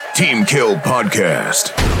Team Kill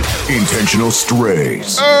Podcast. Intentional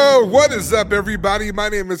Strays. Oh, what is up, everybody? My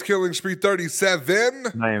name is Killing Spree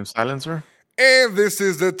 37. I am Silencer. And this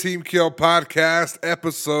is the Team Kill Podcast,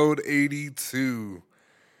 episode 82.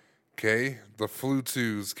 Okay, the flu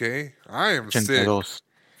twos, okay? I am sick.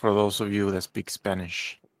 For those of you that speak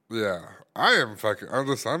Spanish. Yeah, I'm sick.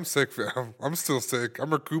 I'm still sick.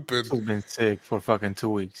 I'm recouping. I've been sick for fucking 2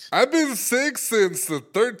 weeks. I've been sick since the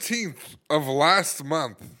 13th of last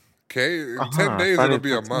month. Okay, in 10 days Friday it'll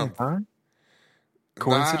be a month. Huh?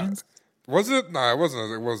 Coincidence? Was it? Nah, it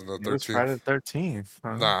wasn't. It wasn't the 13th. It was Friday the 13th.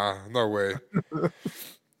 Huh? Nah, no way.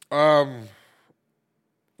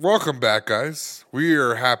 Welcome back, guys. We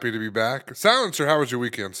are happy to be back. Silencer, how was your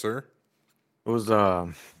weekend, sir? It was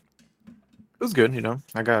good, you know.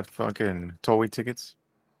 I got fucking tollway tickets.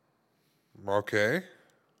 Okay.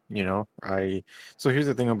 You know, so here's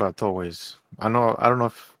the thing about tollways. I don't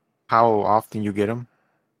know how often you get them.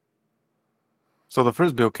 So the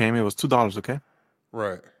first bill came, it was $2, okay?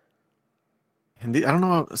 Right. And I don't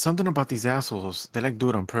know, something about these assholes. They like do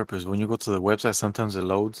it on purpose. When you go to the website, sometimes it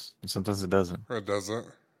loads and sometimes it doesn't. It doesn't.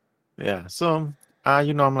 Yeah. So,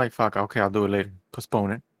 I'm like, fuck, okay, I'll do it later.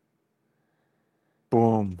 Postpone it.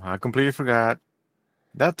 Boom. I completely forgot.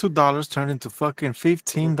 That $2 turned into fucking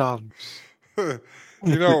 $15.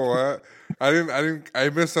 You know what? I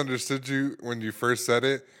misunderstood you when you first said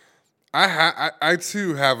it. I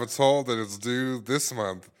too have a toll that is due this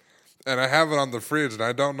month. And I have it on the fridge, and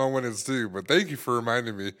I don't know when it's due. But thank you for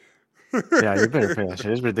reminding me. Yeah, you better pay that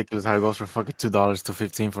shit. It's ridiculous how it goes from fucking $2 to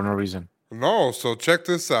 $15 for no reason. No, so check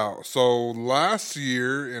this out. So last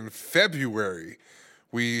year in February,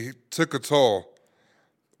 we took a toll.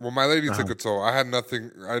 Well, my lady took a toll. I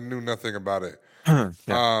knew nothing about it.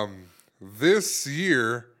 Yeah. This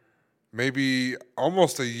year, maybe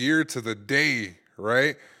almost a year to the day,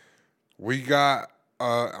 right? We got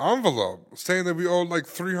an envelope saying that we owed like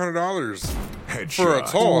 $300 for a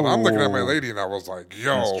toll. And I'm looking at my lady and I was like,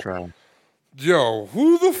 yo,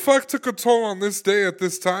 who the fuck took a toll on this day at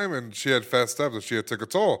this time? And she had fessed up that she had took a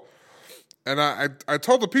toll. And I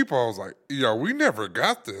told the people, I was like, yo, we never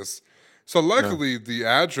got this. So luckily the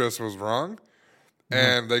address was wrong.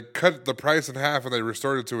 And they cut the price in half and they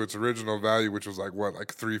restored it to its original value, which was like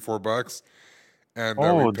 $3-4. And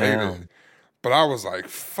we paid it. But I was like,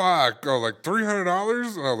 fuck. I was like, $300? And I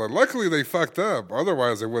was like, luckily they fucked up.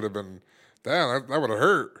 Otherwise, it would have been, damn, that would have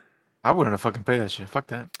hurt. I wouldn't have fucking paid that shit. Fuck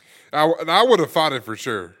that. I would have fought it for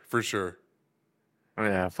sure. For sure. Oh,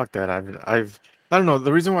 yeah, fuck that. I don't know.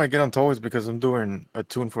 The reason why I get on toll is because I'm doing a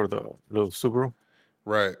tune for the little Subaru.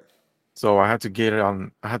 Right. So I have to get it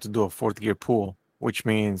on, I have to do a fourth gear pull, which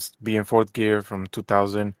means be in fourth gear from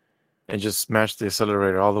 2000 and just smash the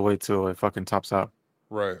accelerator all the way till it fucking tops out.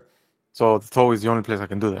 Right. So the toll is the only place I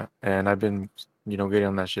can do that. And I've been, getting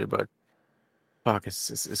on that shit, but fuck,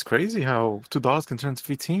 it's crazy how $2 can turn to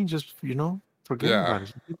 15 just, forgetting about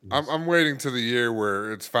it. I'm waiting to the year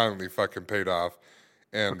where it's finally fucking paid off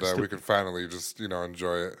and we can finally just,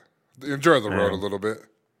 enjoy it. Enjoy the road a little bit.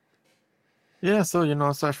 Yeah, so,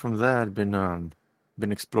 aside from that, I've been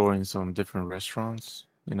exploring some different restaurants,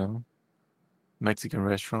 Mexican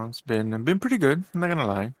restaurants. Been pretty good, I'm not gonna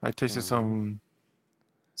lie. I tasted some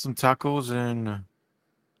tacos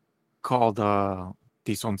called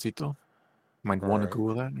Tizoncito. Might want to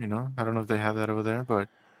Google that, I don't know if they have that over there, but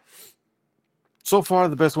so far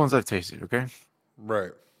the best ones I've tasted, okay?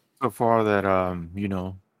 Right. So far that are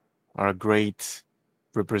a great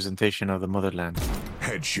representation of the motherland.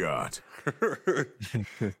 Headshot.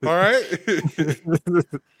 All right.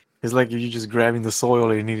 It's like you're just grabbing the soil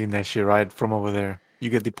and eating that shit right from over there. You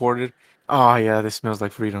get deported. Oh yeah, this smells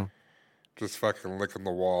like freedom. Just fucking licking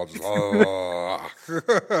the wall. Just,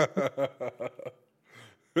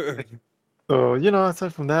 So,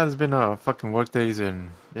 aside from that, it's been fucking work days and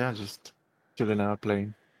just chilling out,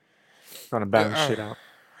 playing, trying to balance shit out.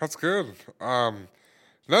 That's good.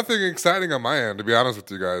 Nothing exciting on my end, to be honest with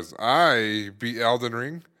you guys. I beat Elden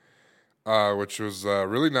Ring, which was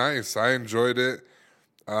really nice. I enjoyed it.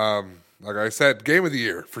 Like I said, game of the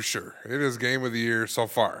year for sure. It is game of the year so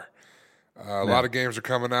far. A lot of games are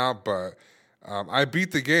coming out, but I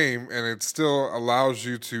beat the game, and it still allows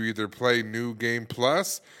you to either play New Game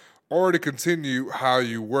Plus or to continue how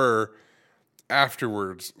you were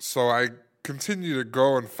afterwards. So I continue to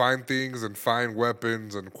go and find things and find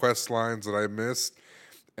weapons and quest lines that I missed,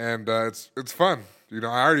 and it's fun. I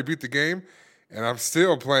already beat the game, and I'm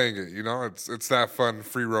still playing it. It's that fun,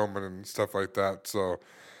 free roaming and stuff like that. So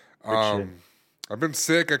I've been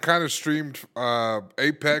sick. I kind of streamed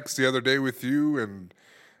Apex the other day with you and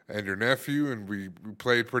your nephew, and we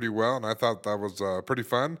played pretty well, and I thought that was pretty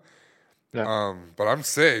fun. Yeah. But I'm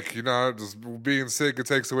sick. You know, just being sick, it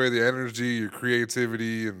takes away the energy, your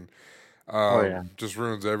creativity, and Oh yeah. just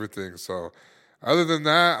ruins everything. So, other than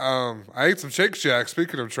that, I ate some Shake Shack.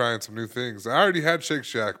 Speaking of trying some new things, I already had Shake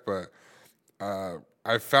Shack, but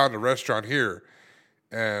I found a restaurant here,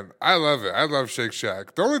 and I love it. I love Shake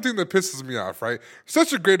Shack. The only thing that pisses me off, right?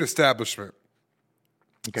 Such a great establishment,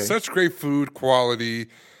 Okay. such great food quality.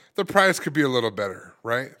 The price could be a little better,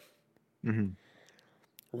 right? Mm-hmm.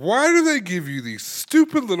 Why do they give you these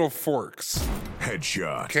stupid little forks?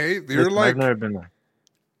 Headshot. Okay, they're Listen, like, I've never been there.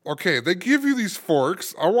 okay, they give you these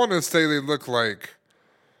forks. I want to say they look like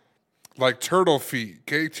turtle feet.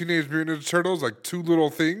 Okay, Teenage Mutant Ninja Turtles, like two little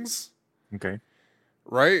things, Okay.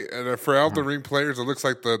 right? And for Elden Ring players, it looks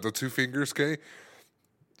like the two fingers. Okay,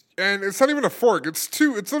 and it's not even a fork. It's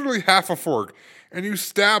two. It's literally half a fork, and you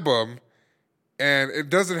stab them, and it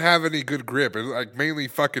doesn't have any good grip. It like mainly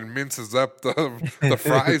fucking minces up the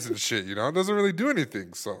fries and shit. You know, it doesn't really do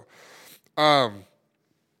anything. So,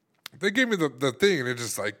 they gave me the thing, and it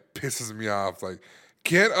just like pisses me off. Like,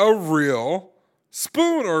 get a real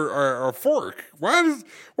spoon or fork. Why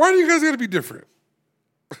do you guys got to be different?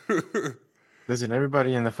 Listen,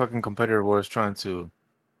 everybody in the fucking competitor war is trying to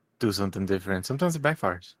do something different. Sometimes it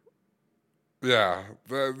backfires. Yeah,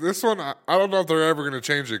 this one I don't know if they're ever going to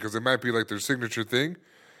change it because it might be like their signature thing.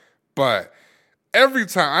 But every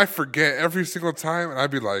time I forget every single time, and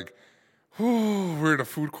I'd be like, "Oh, we're in a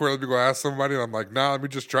food court. Let me go ask somebody." And I'm like, "Nah, let me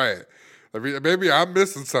just try it. Maybe I'm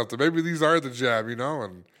missing something. Maybe these are the jam, you know."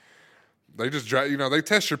 And they just they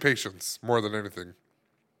test your patience more than anything.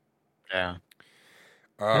 Yeah.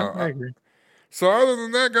 Uh, I agree. So other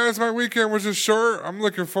than that, guys, my weekend was just short. I'm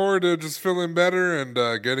looking forward to just feeling better and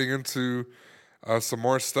getting into some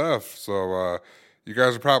more stuff. So you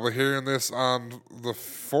guys are probably hearing this on the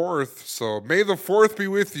 4th. So may the 4th be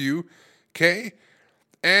with you, okay?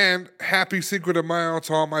 And happy Cinco de Mayo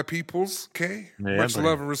to all my peoples, okay? Yeah, Much buddy.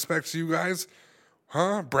 love and respect to you guys.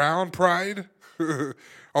 Huh? Brown pride?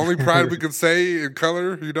 Only pride we can say in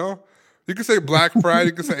color, you know? You can say black pride,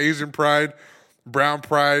 you can say Asian pride, brown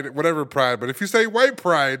pride, whatever pride. But if you say white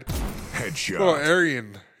pride, little Headshot.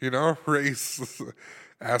 Aryan, race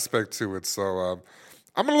aspect to it. So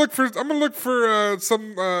I'm gonna look for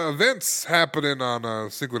some events happening on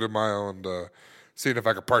Cinco de Mayo and seeing if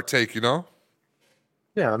I can partake.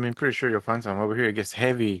 Yeah, I mean, pretty sure you'll find some over here. It gets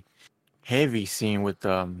heavy scene with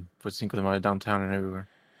Cinco de Mayo downtown and everywhere.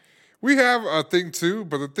 We have a thing too,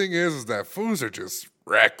 but the thing is that foods are just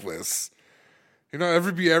reckless.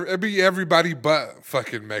 It'd be everybody but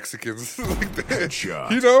fucking Mexicans like that.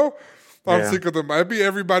 Headshot. On Yeah. Cinco de Mayo, it'd be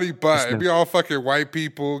everybody but. It'd Listen. be all fucking white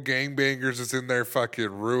people, gangbangers that's in there fucking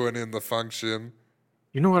ruining the function.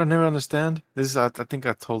 You know what I never understand? This is I think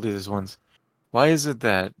I told you this once. Why is it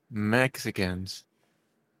that Mexicans,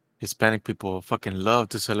 Hispanic people fucking love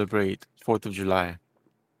to celebrate 4th of July,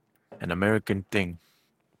 an American thing,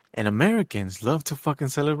 and Americans love to fucking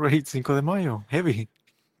celebrate Cinco de Mayo, heavy.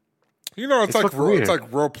 It's It's like fucking it's weird.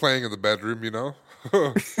 like role playing in the bedroom. we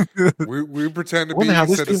pretend to Wonder be how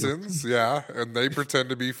this feels. citizens, yeah, and they pretend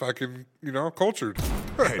to be fucking cultured.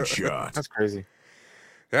 Headshot. That's crazy.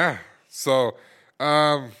 Yeah. So,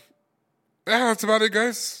 yeah, that's about it,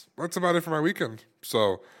 guys. That's about it for my weekend.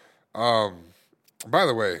 So, by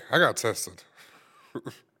the way, I got tested,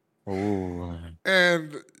 Oh,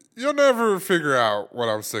 and you'll never figure out what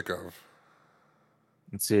I'm sick of.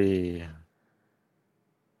 let's see.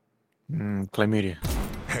 Chlamydia.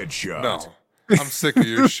 Headshot. No, I'm sick of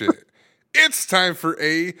your shit. It's time for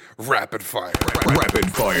a rapid fire.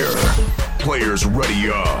 Rapid fire. Players ready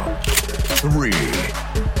up. 3,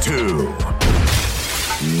 2,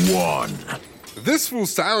 1. This fool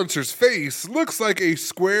silencer's face looks like a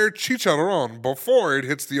square chicharron before it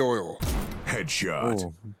hits the oil. Headshot.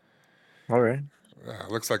 Oh. All right. Yeah,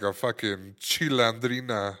 looks like a fucking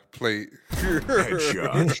chilandrina plate.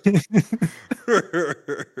 Headshot.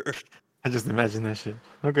 I just imagine that shit.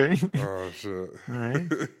 Okay. Oh shit. All right.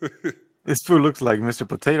 This food looks like Mr.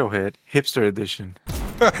 Potato Head, hipster edition.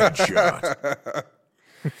 Headshot.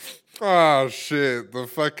 Oh shit.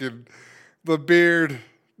 The beard.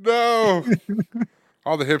 No.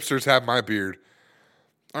 All the hipsters have my beard.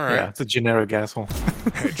 All right. Yeah, it's a generic asshole.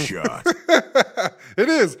 Headshot. It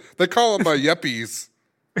is. They call them yuppies.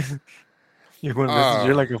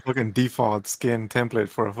 You're like a fucking default skin template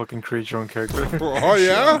for a fucking create your own character. Oh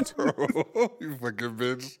yeah? You fucking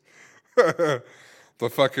bitch. The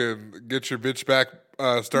fucking get your bitch back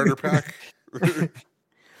starter pack.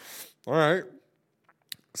 All right.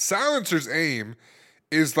 Silencer's aim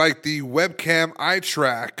is like the webcam eye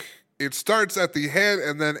track. It starts at the head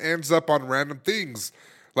and then ends up on random things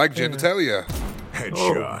like genitalia.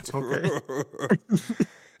 Headshot. Okay.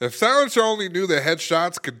 If Silencer only knew that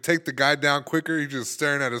headshots could take the guy down quicker, he's just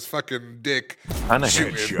staring at his fucking dick. And a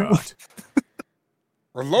shooting. Headshot.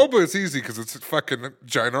 Or Loba is easy because it's fucking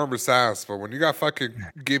ginormous ass, but when you got fucking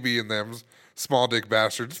Gibby and them small dick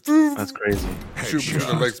bastards, That's crazy. shoot between the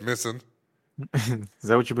Headshot. legs missing. Is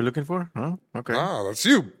that what you've been looking for? Huh? Okay. Ah, that's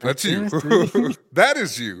you. That's you. Okay. That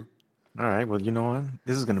is you. All right. Well, you know what?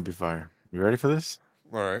 This is gonna be fire. You ready for this?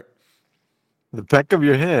 All right. The back of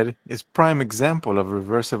your head is prime example of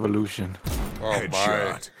reverse evolution. Oh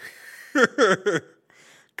Headshot. my.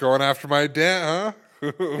 Going after my dad,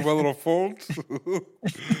 huh? My little folds.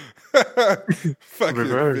 Fucking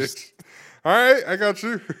Reversed. bitch. All right, I got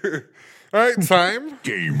you. All right, time.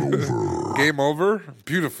 Game over. Game over.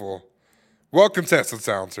 Beautiful. Well contested,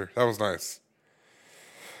 Silencer. That was nice.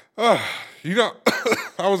 You know,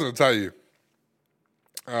 I was going to tell you.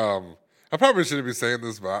 I probably shouldn't be saying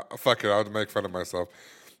this, but fuck it, I'll make fun of myself.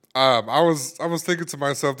 I was thinking to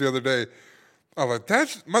myself the other day, I was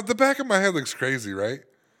like, the back of my head looks crazy, right?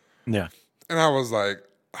 Yeah. And I was like,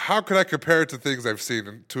 how could I compare it to things I've seen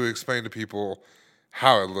and to explain to people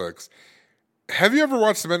how it looks? Have you ever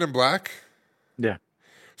watched Men in Black? Yeah.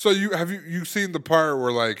 So you seen the part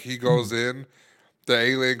where like he goes in, the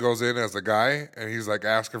alien goes in as a guy, and he's like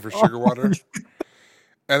asking for sugar water,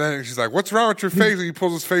 and then she's like, "What's wrong with your face?" And he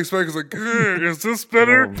pulls his face back. He's like, "Is this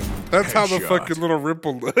better?" Oh, man. That's how the Headshot. fucking little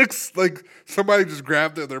ripple looks. Like somebody just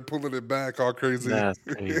grabbed it, and they're pulling it back, all crazy. That's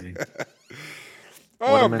crazy. What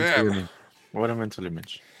Oh a mental man, image. What a mental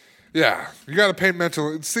image. yeah, you got to pay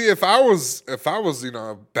mental. See, if I was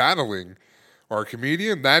battling or a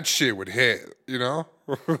comedian, that shit would hit. You know.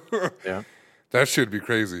 Yeah. That should be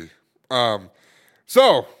crazy.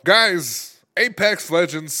 So, guys, Apex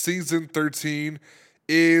Legends Season 13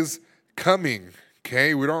 is coming.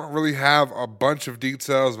 Okay, we don't really have a bunch of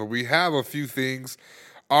details, but we have a few things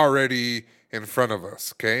already in front of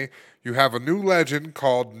us. Okay, you have a new legend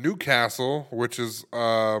called Newcastle, which is,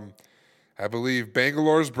 I believe,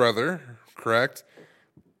 Bangalore's brother, correct?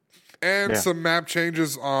 And Yeah. some map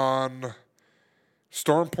changes on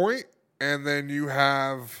Stormpoint, and then you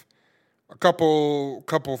have a couple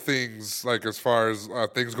things like as far as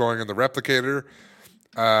things going in the replicator.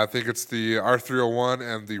 I think it's the R301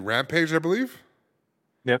 and the Rampage, I believe.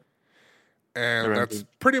 Yep. And The that's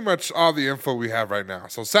Rampage. pretty much all the info we have right now.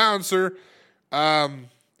 So, Silencer,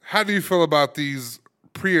 how do you feel about these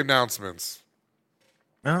pre-announcements?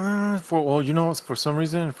 For some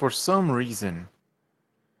reason,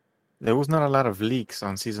 there was not a lot of leaks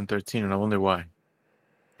on season 13, and I wonder why.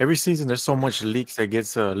 Every season, there's so much leaks that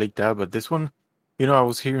gets leaked out, but this one, I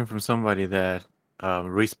was hearing from somebody that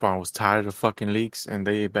Respawn was tired of fucking leaks, and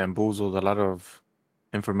they bamboozled a lot of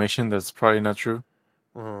information that's probably not true.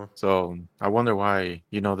 Uh-huh. So I wonder why,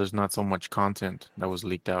 there's not so much content that was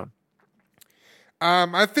leaked out.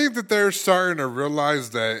 I think that they're starting to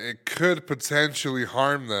realize that it could potentially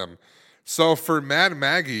harm them. So for Mad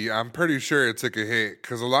Maggie, I'm pretty sure it took a hit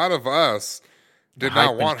because a lot of us did The not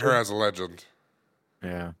hype want her into it. as a legend.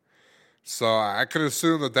 Yeah. So I could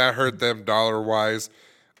assume that hurt them dollar-wise.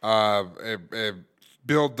 It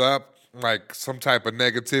built up like some type of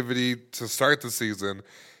negativity to start the season,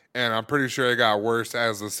 and I'm pretty sure it got worse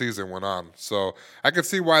as the season went on. So I could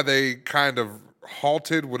see why they kind of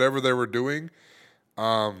halted whatever they were doing.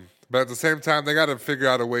 But at the same time, they got to figure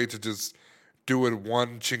out a way to just do it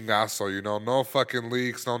one chingazo, no fucking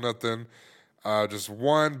leaks, no nothing. Just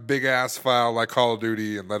one big ass file like Call of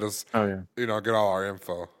Duty, and let us, Oh, yeah. get all our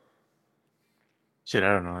info. Shit,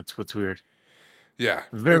 I don't know. It's what's weird. Yeah,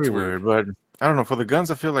 Very it's weird, but I don't know. For the guns,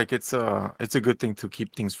 I feel like it's a good thing to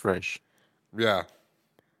keep things fresh. Yeah,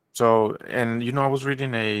 So, and I was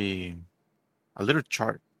reading a little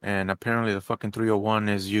chart, and apparently the fucking 301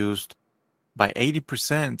 is used by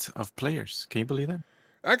 80% of players. Can you believe that?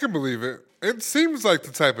 I can believe it. It seems like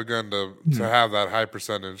the type of gun to have that high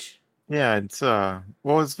percentage. Yeah, it's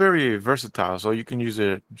very versatile. So you can use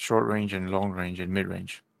it short range and long range and mid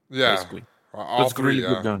range, Yeah, basically. So all it's a three. really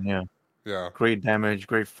Yeah, good gun. Yeah, yeah. great damage,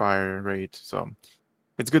 great fire rate. So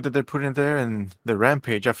it's good that they put it there. And the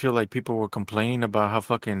Rampage, I feel like people were complaining about how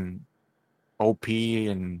fucking OP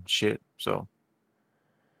and shit. So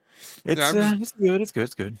it's I'm just- it's good. It's good.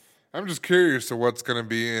 It's good. I'm just curious to what's going to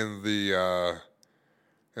be in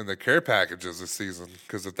the care packages this season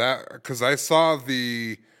because I saw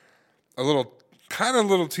a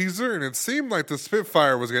little teaser and it seemed like the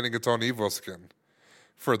Spitfire was getting its own Evo skin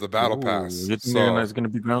for the battle pass. You think So it's gonna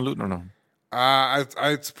be ground loot or no?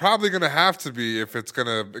 it's probably going to have to be if it's going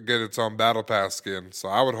to get its own battle pass skin. So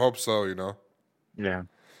I would hope so. Yeah.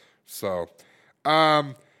 So,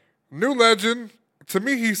 new legend. To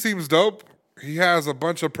me, he seems dope. he has a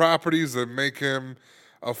bunch of properties that make him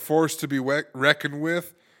a force to be reckoned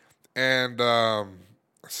with, and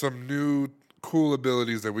some new cool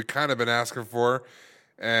abilities that we kind of been asking for,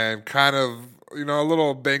 and kind of a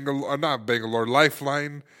little Bangalore, not Bangalore,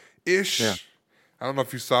 Lifeline Yeah. ish. I don't know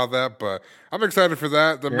if you saw that, but I'm excited for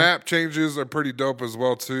that. The Yeah. map changes are pretty dope as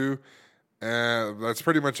well too, and that's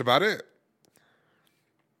pretty much about it.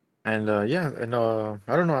 And yeah, and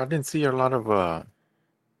I don't know. I didn't see a lot of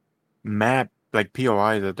map like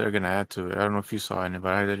POI that they're gonna add to it. I don't know if you saw any,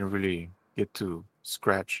 but I didn't really get to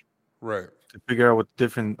scratch Right. to figure out what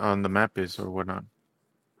different on the map is or whatnot.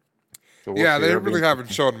 So we'll Yeah, see. they That'll be really haven't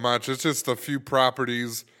interesting. shown much. It's just a few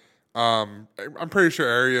properties. I'm pretty sure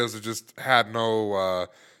areas that just had no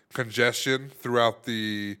congestion throughout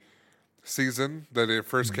the season that it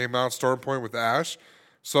first Mhm. came out, Storm Point with Ash.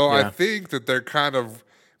 So I Yeah. think that they're kind of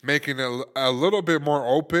making it a little bit more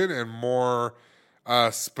open and more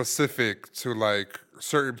specific to like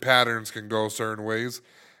certain patterns can go certain ways.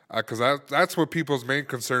 Because that's what people's main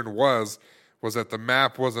concern was that the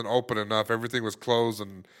map wasn't open enough. Everything was closed,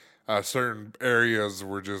 and certain areas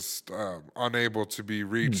were just unable to be Hmm.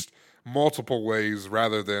 reached multiple ways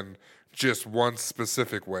rather than just one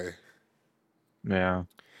specific way. Yeah.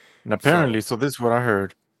 And So apparently, so this is what I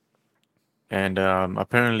heard. And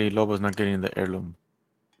apparently, Lobo's not getting the heirloom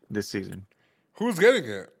this season. who's getting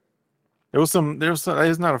it? There was some,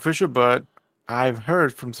 it's not official, but I've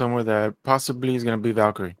heard from somewhere that possibly is gonna be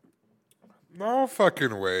Valkyrie. No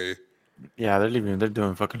fucking way. Yeah, they're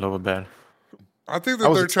doing fucking Lobo bad. I think I that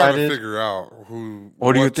was they're trying to excited. figure out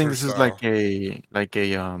Or do you what's think her this is style. like a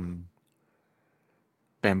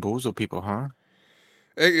bamboozle people, huh?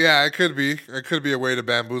 Yeah, it could be. It could be a way to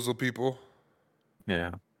bamboozle people.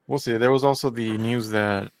 Yeah. We'll see. There was also the news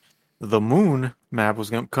that the moon map was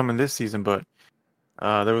gonna come in this season, but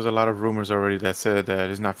there was a lot of rumors already that said that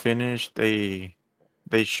it's not finished. They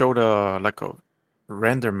showed a like a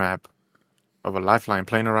render map of a lifeline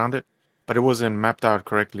playing around it, but it wasn't mapped out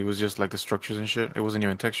correctly. It was just like the structures and shit. It wasn't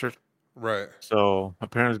even textured. Right. So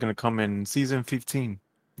apparently it's gonna come in season 15,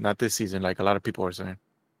 not this season, like a lot of people are saying.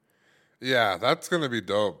 Yeah, that's gonna be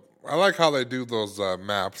dope. I like how they do those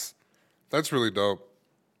maps. That's really dope.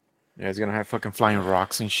 Yeah, it's gonna have fucking flying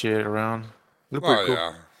rocks and shit around. Look pretty Oh cool.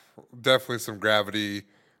 yeah, definitely some gravity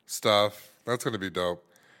stuff. That's gonna be dope.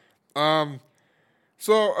 Um,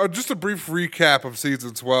 so just a brief recap of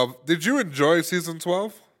season 12. Did you enjoy season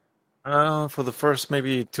 12? For the first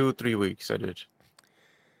maybe 2 3 weeks, I did.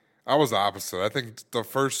 I was the opposite. I think the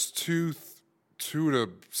first 2 to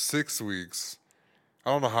 6 weeks. I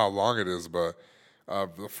don't know how long it is, but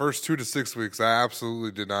the first 2 to 6 weeks, I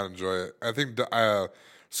absolutely did not enjoy it. I think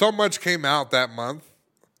so much came out that month.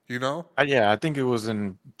 You know, Yeah, I think it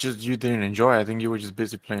wasn't just you didn't enjoy it. I think you were just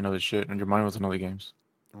busy playing other shit, and your mind was on other games.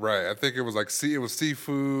 right? I think it was like it was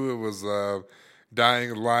Sifu, it was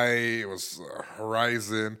Dying Light, it was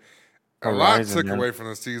Horizon. A lot Horizon, took yeah. away from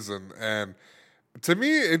the season, and to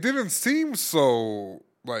me, it didn't seem so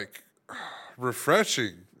like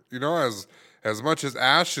refreshing. You know, as much as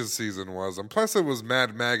Ash's season was, and plus it was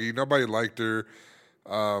Mad Maggie. Nobody liked her.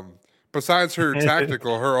 Um, besides her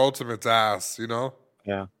tactical, her ultimate's ass. You know,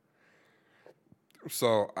 Yeah.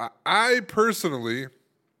 so I personally,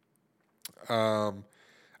 um,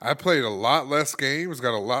 I played a lot less games,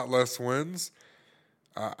 got a lot less wins.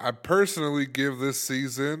 I personally give this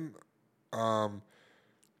season um,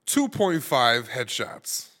 2.5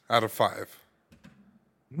 headshots out of 5.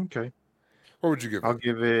 Okay. What would you give I'll it?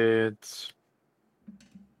 give it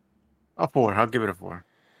a 4. I'll give it a 4.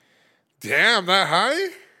 Damn, that high?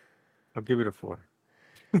 I'll give it a 4.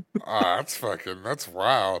 That's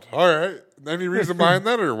wild. All right. Any reason behind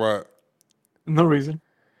that or what? No reason.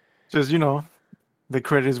 Just, the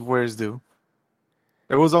credit is where it's due.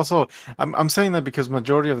 It was also I'm saying that because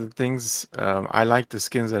majority of the things I like the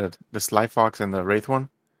skins that the Sly Fox and the Wraith one,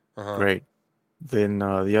 Uh huh. great. Then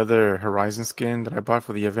the other Horizon skin that I bought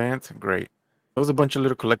for the event, great. There was a bunch of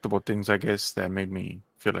little collectible things, I guess, that made me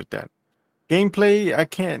feel like that. Gameplay, I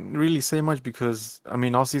can't really say much because I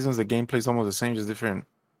mean all seasons the gameplay is almost the same, just different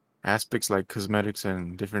aspects like cosmetics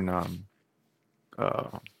and different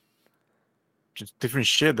uh just different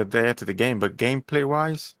shit that they add to the game. But gameplay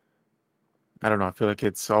wise, I don't know. I feel like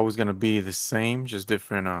it's always gonna be the same, just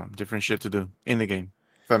different shit to do in the game.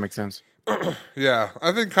 If that makes sense. Yeah,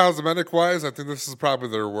 I think cosmetic wise, I think this is probably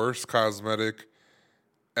their worst cosmetic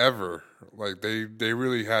ever. Like they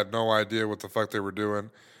really had no idea what the fuck they were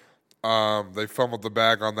doing. They fumbled the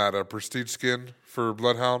bag on that prestige skin for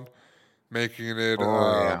Bloodhound, making it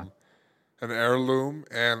Oh yeah. an heirloom.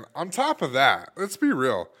 And on top of that, let's be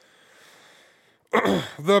real,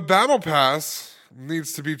 the battle pass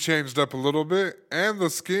needs to be changed up a little bit, and the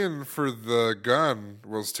skin for the gun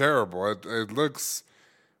was terrible. It looks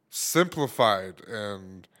simplified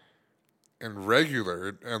and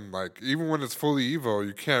regular, and like even when it's fully Evo,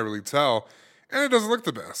 you can't really tell, and it doesn't look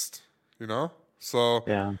the best, you know. So,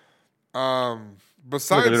 Yeah. Like a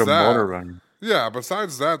besides little motor that, running. yeah,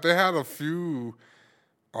 besides that, they had a few,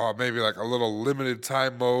 maybe like a little limited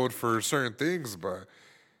time mode for certain things, but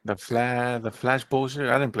The flash bullshit.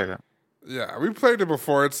 I didn't play that. yeah, we played it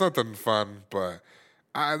before. It's nothing fun, but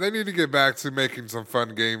they need to get back to making some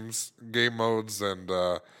fun game modes, and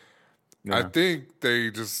I Yeah. think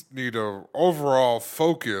they just need to overall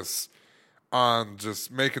focus on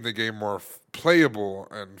just making the game more playable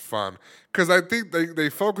and fun. Because I think they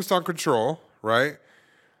focused on control, right?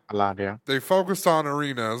 A lot, yeah. They focused on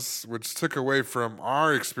arenas, which took away from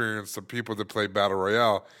our experience of people that play Battle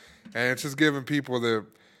Royale. And it's just giving people that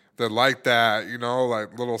like that,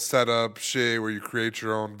 like little setup shit where you create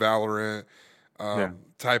your own Valorant Yeah.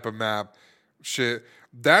 type of map shit.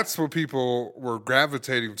 That's what people were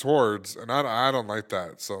gravitating towards, and I don't like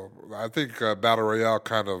that. So I think Battle Royale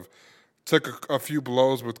kind of took a few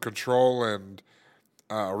blows with control and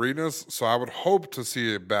arenas. So I would hope to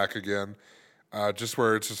see it back again, just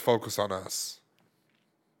where it's just focused on us.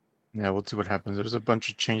 Yeah, we'll see what happens. There's a bunch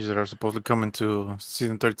of changes that are supposed to come into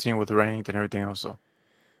season 13 with ranked and everything else. So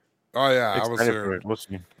Oh yeah, excited for it. We'll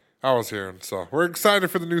see. I was hearing. So we're excited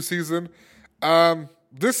for the new season.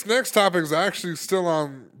 This next topic is actually still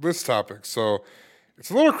on this topic, so it's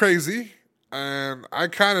a little crazy, and I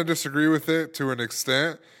kind of disagree with it to an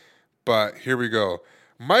extent. But here we go.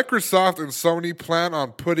 Microsoft and Sony plan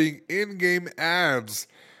on putting in-game ads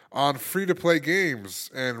on free-to-play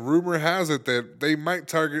games, and rumor has it that they might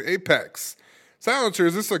target Apex. Silencer,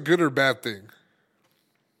 is this a good or bad thing?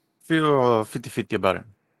 Feel 50-50 about it.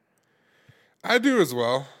 I do as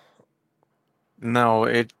well. No,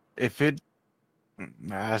 if it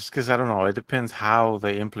that's because I don't know. It depends how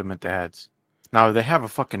they implement the ads. Now, if they have a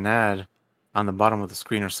fucking ad on the bottom of the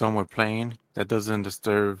screen or somewhere playing that doesn't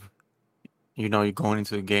disturb, you going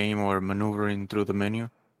into the game or maneuvering through the menu,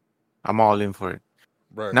 I'm all in for it.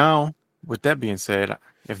 Right. Now, with that being said,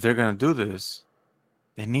 if they're gonna do this,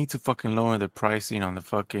 they need to fucking lower the pricing on the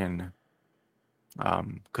fucking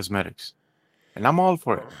cosmetics, and I'm all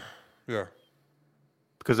for it. Yeah.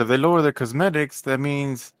 Because if they lower their cosmetics, that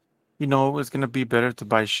means, it's gonna be better to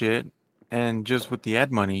buy shit, and just with the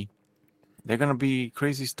ad money, they're gonna be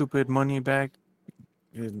crazy stupid money back.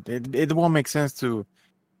 It won't make sense to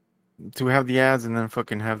have the ads and then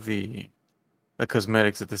fucking have the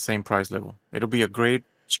cosmetics at the same price level. It'll be a great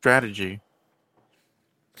strategy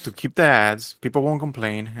to keep the ads. People won't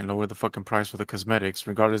complain and lower the fucking price for the cosmetics,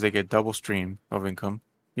 regardless they get double stream of income,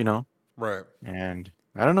 you know? Right. And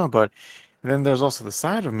I don't know, but then there's also the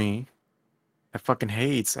side of me that fucking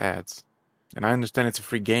hates ads. And I understand it's a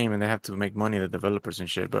free game and they have to make money, the developers and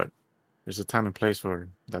shit, but there's a time and place for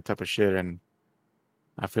that type of shit. And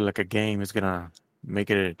I feel like a game is gonna make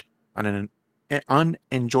it an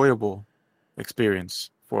unenjoyable experience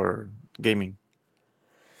for gaming.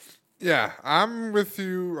 Yeah, I'm with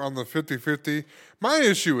you on the 50-50. My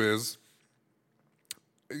issue is,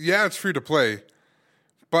 yeah, it's free to play,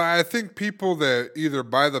 but I think people that either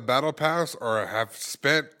buy the battle pass or have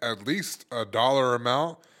spent at least a dollar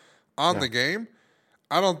amount on Yeah. the game,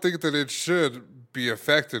 I don't think that it should be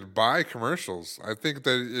affected by commercials. I think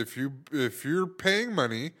that if you're paying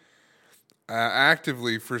money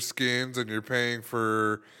actively for skins and you're paying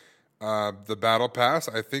for the battle pass,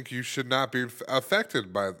 I think you should not be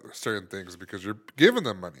affected by certain things because you're giving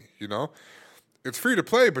them money. It's free to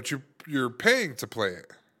play, but you're paying to play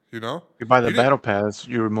it. You buy the You didn't- battle pass,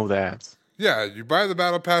 you remove the ads. Yeah, you buy the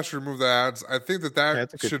battle pass, you remove the ads. I think that Yeah, that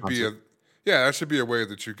it's a good should be concept. that should be a way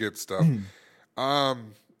that you get stuff.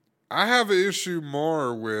 I have an issue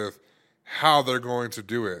more with how they're going to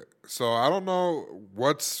do it. So I don't know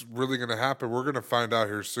what's really going to happen. We're going to find out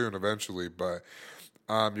here soon, eventually. But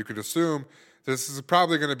you could assume this is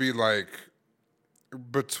probably going to be like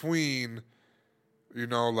between,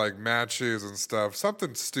 like matches and stuff.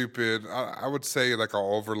 Something stupid. I would say like an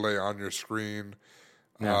overlay on your screen.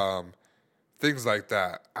 Yeah. Things like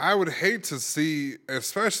that. I would hate to see,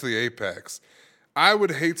 especially Apex, I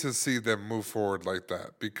would hate to see them move forward like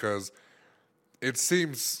that because it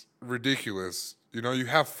seems ridiculous. You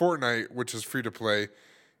have Fortnite, which is free to play,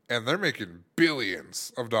 and they're making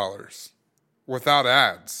billions of dollars without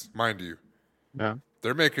ads, mind you. Yeah.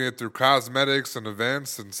 They're making it through cosmetics and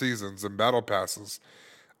events and seasons and battle passes.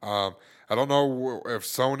 I don't know if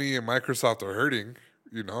Sony and Microsoft are hurting,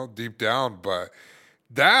 deep down, but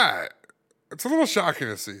it's a little shocking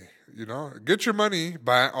to see. Get your money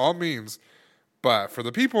by all means, But for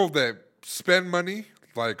the people that spend money,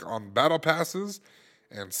 like on battle passes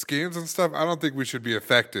and skins and stuff, I don't think we should be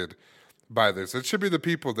affected by this. It should be the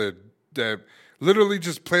people that literally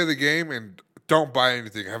just play the game and don't buy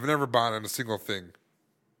anything. Have never bought a single thing.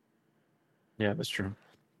 Yeah, that's true.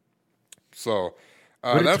 So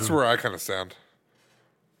Very that's true. where I kind of stand.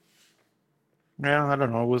 Yeah, I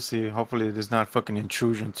don't know. We'll see. Hopefully, there's not fucking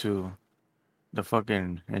intrusion to the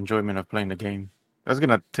fucking enjoyment of playing the game. That's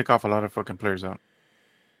gonna tick off a lot of fucking players out.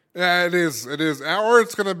 Yeah, it is. It is. Or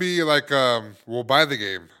it's gonna be like, we'll buy the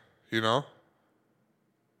game. You know?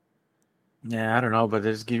 Yeah, I don't know, but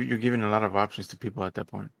you're giving a lot of options to people at that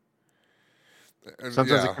point. And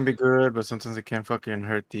Sometimes it yeah, can be good, but sometimes it can fucking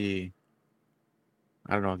hurt I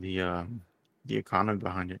don't know, the economy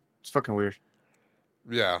behind it. It's fucking weird.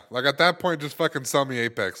 yeah. Like at that point, just fucking sell me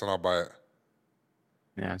Apex and I'll buy it.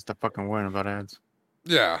 Yeah, stop fucking worrying about ads.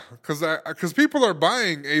 Yeah, because people are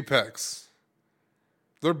buying Apex.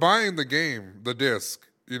 They're buying the game, the disc,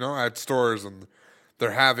 at stores, and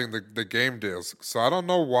they're having the game disc. So I don't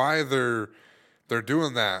know why they're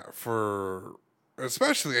doing that for,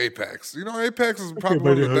 especially Apex. Apex is Okay, probably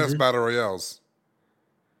one of money the best hungry. battle royales.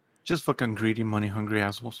 Just fucking greedy, money hungry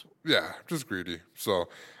assholes. Yeah, just greedy. So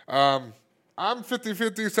um, I'm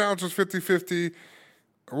 50-50. Sounds just 50-50.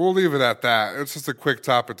 We'll leave it at that. It's just a quick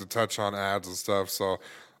topic to touch on ads and stuff. So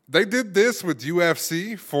they did this with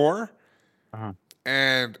UFC 4. Uh-huh.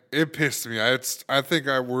 And it pissed me. I think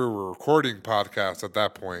we were recording podcasts at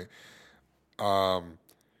that point. Um,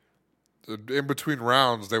 in between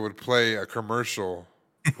rounds, they would play a commercial,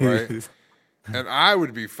 right? And I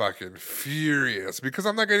would be fucking furious because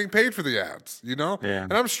I'm not getting paid for the ads, Yeah.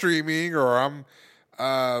 And I'm streaming or I'm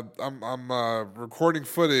recording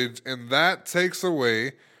footage, and that takes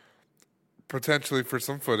away potentially for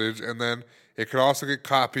some footage, and then it could also get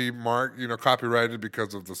copyrighted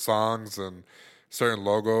because of the songs and certain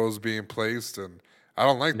logos being placed, and I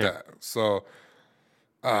don't like Yeah. that. So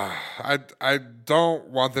I don't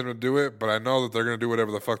want them to do it, but I know that they're gonna do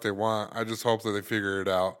whatever the fuck they want. I just hope that they figure it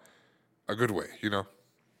out a good way.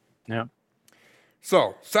 Yeah.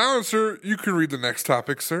 So, Silencer, you can read the next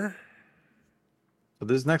topic, sir. So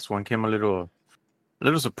this next one came a little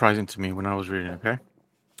surprising to me when I was reading, okay?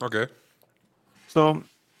 Okay. So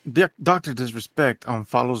Dr. Disrespect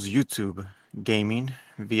follows YouTube gaming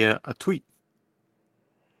via a tweet.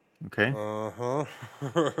 Okay. Uh-huh.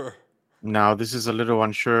 Now this is a little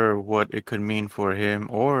unsure what it could mean for him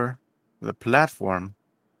or the platform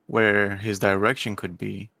where his direction could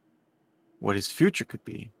be, what his future could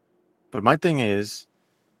be. But my thing is,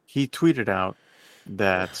 he tweeted out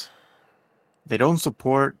that they don't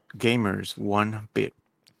support gamers one bit,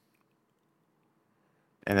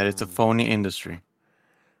 and that it's a phony industry.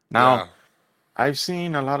 Now, Yeah. I've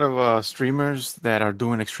seen a lot of streamers that are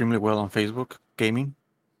doing extremely well on Facebook gaming,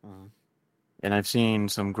 Mhm. and I've seen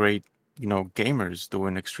some great, gamers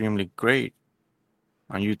doing extremely great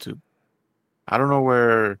on YouTube. I don't know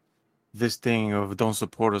where this thing of don't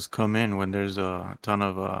support us come in when there's a ton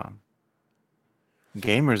of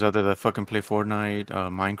gamers out there that fucking play Fortnite,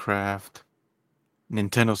 Minecraft,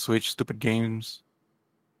 Nintendo Switch, stupid games.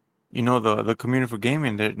 The community for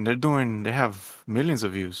gaming, they have millions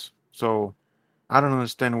of views. So I don't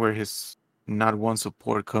understand where his not one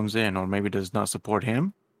support comes in, or maybe does not support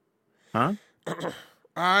him, huh?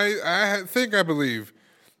 I believe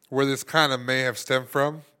where this kind of may have stemmed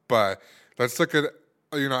from, but let's look at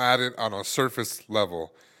it on a surface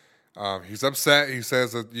level. He's upset. He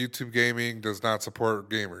says that YouTube gaming does not support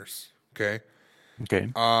gamers. Okay.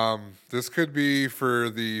 Okay. This could be for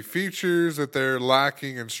the features that they're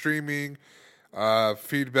lacking in streaming,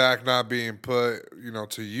 feedback not being put,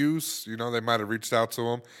 to use. They might have reached out to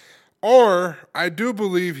him, or I do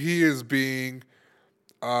believe he is being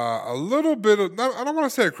a little bit of. I don't want to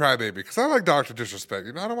say a crybaby because I like Doctor Disrespect.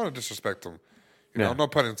 I don't want to disrespect him. Yeah. No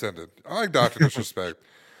pun intended. I like Doctor Disrespect.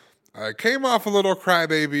 I came off a little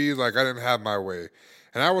crybaby, like I didn't have my way.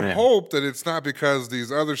 And I would Yeah. hope that it's not because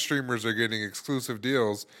these other streamers are getting exclusive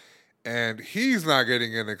deals and he's not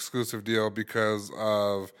getting an exclusive deal because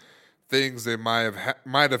of things that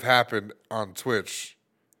might have happened on Twitch.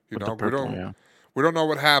 With the We purple, don't yeah. we don't know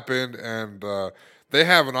what happened, and they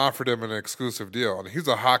haven't offered him an exclusive deal, and he's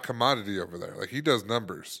a hot commodity over there. Like he does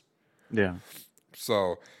numbers. Yeah.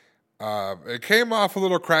 So it came off a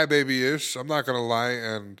little crybaby-ish. I'm not gonna lie,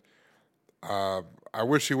 and I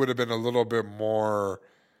wish he would have been a little bit more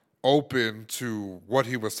open to what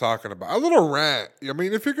he was talking about. A little rant. I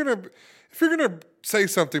mean, if you're gonna say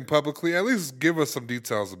something publicly, at least give us some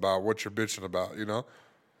details about what you're bitching about.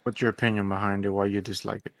 What's your opinion behind it? Why you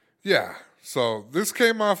dislike it? Yeah. So this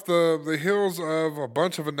came off the heels of a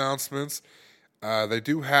bunch of announcements. They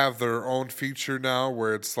do have their own feature now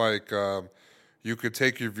where it's like you could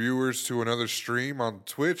take your viewers to another stream on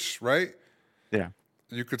Twitch, right? Yeah.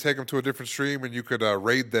 You could take them to a different stream and you could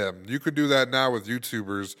raid them. You could do that now with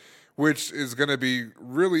YouTubers, which is going to be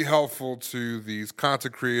really helpful to these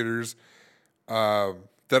content creators that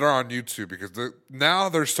are on YouTube because now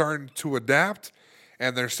they're starting to adapt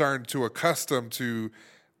and they're starting to accustom to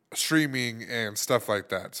streaming and stuff like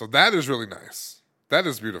that. So that is really nice. That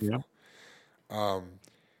is beautiful. Yeah.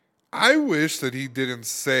 I wish that he didn't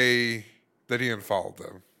say that he unfollowed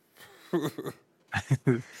them.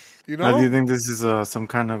 You Now, do know? you think this is some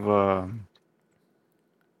kind of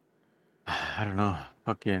I don't know,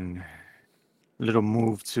 fucking little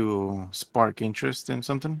move to spark interest in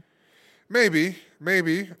something? Maybe.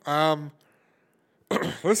 Listen,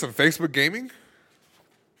 Facebook gaming,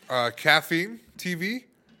 caffeine, TV.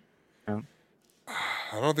 Yeah.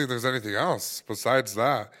 I don't think there's anything else besides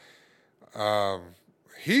that.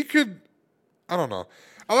 He could. I don't know.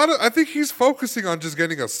 I think he's focusing on just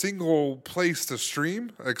getting a single place to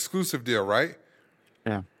stream, exclusive deal, right?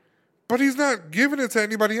 Yeah. But he's not giving it to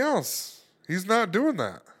anybody else. He's not doing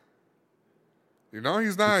that. You know,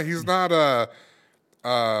 he's not. He's not.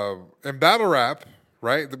 In battle rap,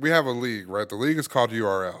 right? We have a league, right? The league is called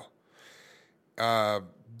URL.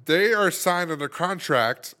 They are signed under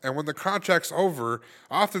contract, and when the contract's over,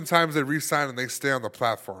 oftentimes they re-sign and they stay on the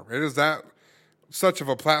platform. It is that such of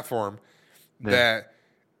a platform that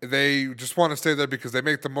they just want to stay there because they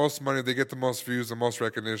make the most money, they get the most views, the most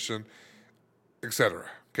recognition, etc.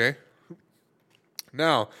 Okay?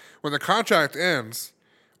 Now, when the contract ends,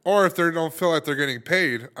 or if they don't feel like they're getting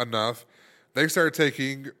paid enough, they start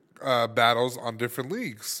taking battles on different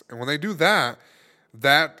leagues. And when they do that,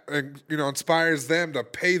 inspires them to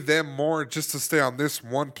pay them more just to stay on this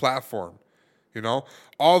one platform. You know,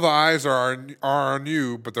 all the eyes are on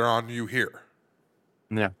you, but they're on you here.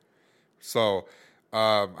 Yeah. So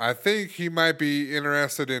I think he might be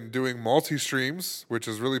interested in doing multi-streams, which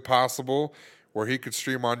is really possible, where he could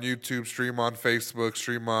stream on YouTube, stream on Facebook,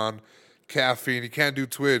 stream on Caffeine. He can't do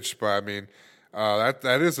Twitch, but I mean,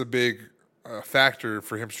 that is a big factor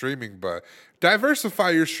for him streaming. But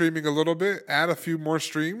diversify your streaming a little bit, add a few more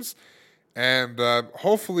streams, and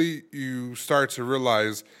hopefully you start to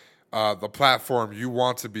realize the platform you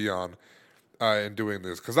want to be on in doing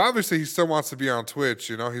this. Because obviously he still wants to be on Twitch.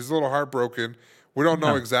 You know, he's a little heartbroken. We don't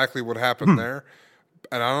know exactly what happened there,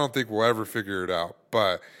 and I don't think we'll ever figure it out.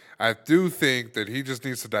 But I do think that he just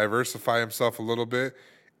needs to diversify himself a little bit,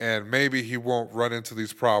 and maybe he won't run into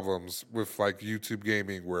these problems with like YouTube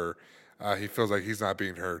gaming where he feels like he's not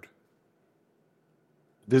being heard.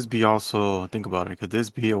 This be also, think about it, could this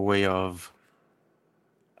be a way of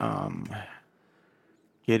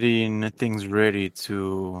getting things ready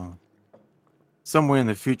to somewhere in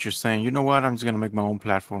the future saying, you know what, I'm just going to make my own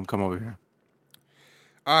platform, come over here?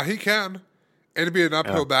 He can. It'd be an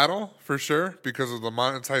uphill battle for sure because of the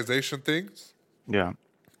monetization things. Yeah.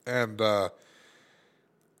 And I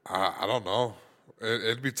don't know.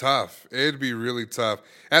 It'd be tough. It'd be really tough.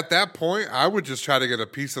 At that point, I would just try to get a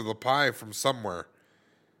piece of the pie from somewhere,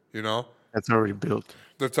 you know? That's already built.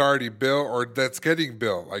 That's already built or that's getting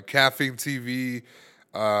built, like Caffeine TV,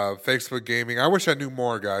 Facebook Gaming. I wish I knew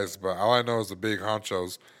more, guys, but all I know is the big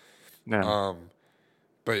honchos. Yeah.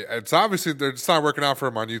 But it's obviously it's not working out for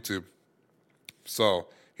him on YouTube. So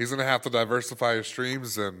he's going to have to diversify his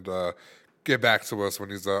streams and get back to us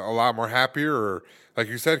when he's a lot more happier or, like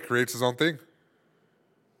you said, creates his own thing.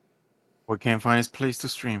 We can't find his place to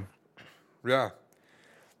stream. Yeah.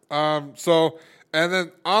 So, and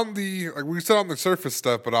then on the, like we said on the surface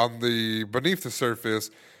stuff, but on the beneath the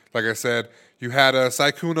surface, like I said, you had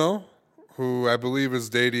Saikuno, who I believe is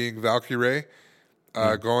dating Valkyrie,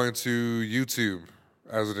 going to YouTube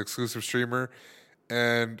as an exclusive streamer.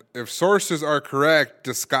 And if sources are correct,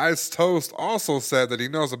 Disguised Toast also said that he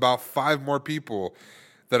knows about 5 more people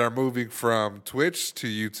that are moving from Twitch to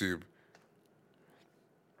YouTube.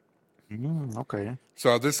 Okay.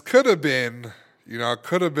 So this could have been, a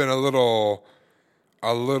little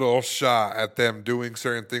shot at them doing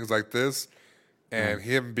certain things like this and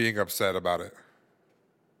him being upset about it.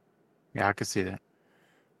 Yeah, I could see that.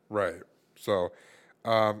 Right. So,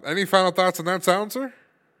 any final thoughts on that, Silencer?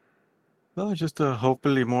 Well, just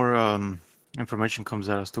hopefully more information comes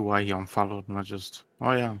out as to why he unfollowed, not just,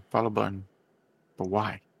 oh yeah, follow button. But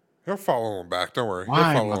why? He'll follow him back. Don't worry.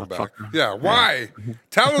 Why, He'll follow him back. motherfucker? Yeah, why?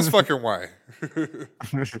 Tell us fucking why. Get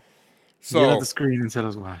out the screen and tell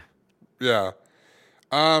us why. Yeah.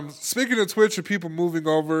 Speaking of Twitch and people moving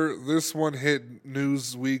over, this one hit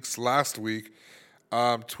Newsweek's last week.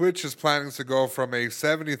 Twitch is planning to go from a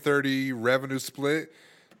 70-30 revenue split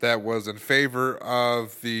that was in favor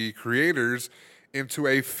of the creators into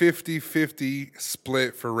a 50-50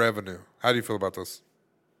 split for revenue. How do you feel about this?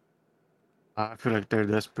 I feel like they're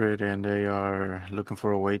desperate and they are looking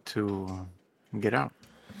for a way to get out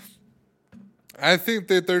I think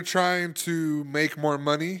that they're trying to make more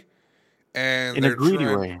money and in a they're greedy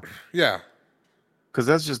trying, way, yeah, because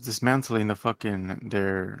that's just dismantling the fucking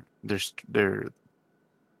their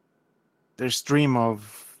stream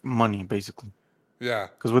of money, basically. yeah.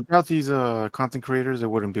 Because without these content creators, they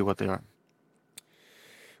wouldn't be what they are.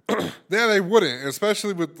 Yeah, they wouldn't,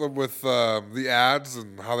 especially with the ads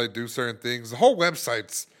and how they do certain things. The whole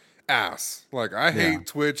website's ass. Like I Yeah, hate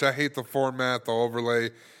Twitch. I hate the format, the overlay,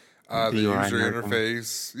 the the UI user and everything.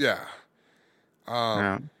 interface. Yeah.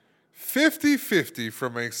 Yeah, 50-50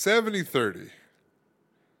 from a 70-30.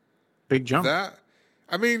 big jump. That,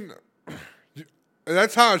 I mean,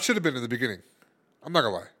 that's how it should have been in the beginning. I'm not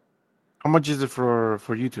gonna lie. How much is it for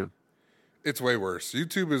YouTube? It's way worse.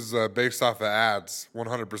 YouTube is based off of ads,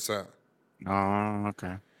 100%. Oh,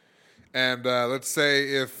 okay. And let's say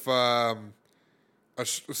if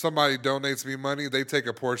somebody donates me money, they take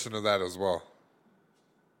a portion of that as well.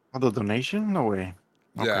 Oh, the donation? No way.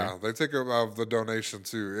 Okay, Yeah, they take of the donation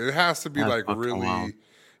too. It has to be that's like fucking wild. really,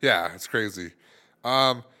 yeah, it's crazy.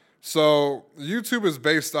 Um, so YouTube is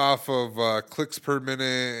based off of clicks per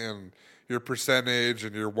minute and your percentage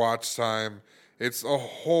and your watch time. It's a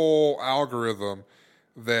whole algorithm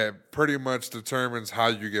that pretty much determines how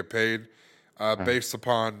you get paid Okay. based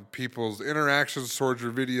upon people's interactions towards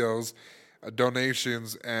your videos,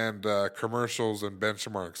 donations, and commercials and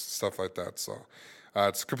benchmarks, stuff like that. So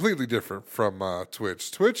it's completely different from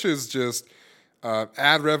Twitch. Twitch is just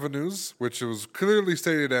ad revenues, which was clearly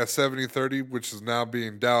stated as 70-30, which is now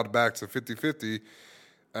being dialed back to 50-50,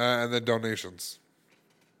 and then donations.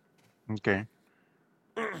 Okay.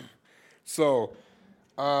 So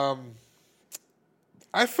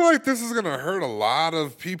I feel like this is going to hurt a lot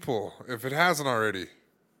of people if it hasn't already.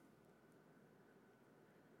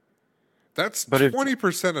 That's But if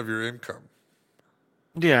 20% of your income.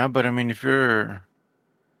 yeah, but I mean, if you're,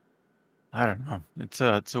 I don't know, it's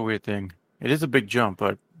a weird thing. It is a big jump,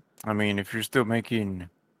 but I mean, if you're still making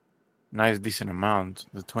nice decent amount,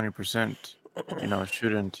 the 20%,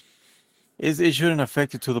 shouldn't it shouldn't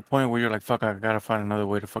affect it to the point where you're like, fuck, I gotta find another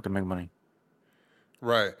way to fucking make money.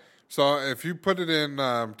 Right. So if you put it in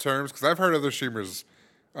terms, because I've heard other streamers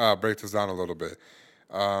break this down a little bit.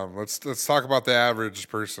 Let's talk about the average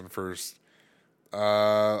person first.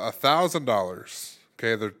 $1,000.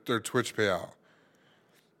 Okay, their Twitch payout.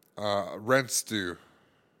 Rent's due.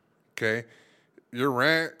 Okay, your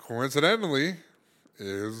rent coincidentally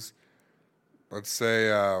is, let's say,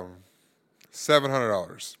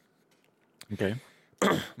 $700. Okay.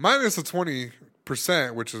 Minus the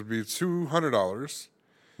 20%, which would be $200.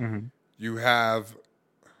 Mm-hmm. You have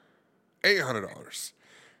 $800,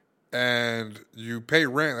 and you pay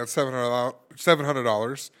rent. That's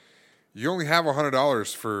 $700. You only have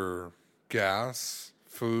 $100 for gas,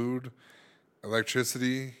 food,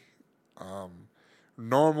 electricity,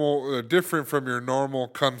 normal, different from your normal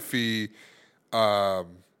comfy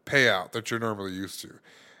payout that you're normally used to.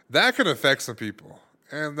 That can affect some people,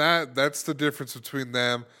 and that's the difference between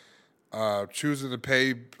them choosing to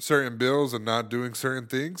pay certain bills and not doing certain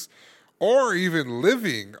things, or even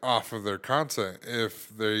living off of their content if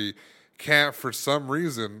they can't, for some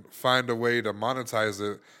reason, find a way to monetize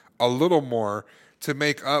it a little more to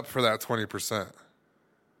make up for that 20%.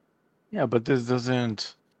 Yeah, but this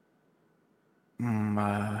doesn't.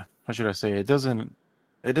 How should I say? It doesn't.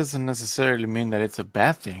 It doesn't necessarily mean that it's a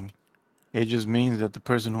bad thing. It just means that the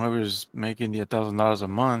person, whoever's making the $1,000 a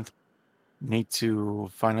month, need to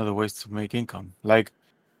find other ways to make income. Like,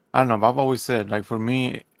 I don't know. I've always said, like, for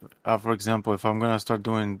me, for example, if I'm gonna start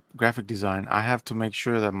doing graphic design, I have to make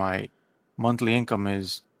sure that my monthly income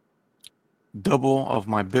is double of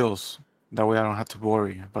my bills. That way, I don't have to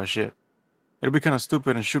worry about shit. It'd be kind of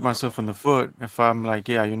stupid and shoot myself in the foot if I'm like,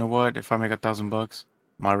 yeah, you know what? If I make $1,000,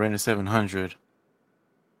 my rent is 700.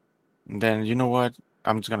 Then you know what?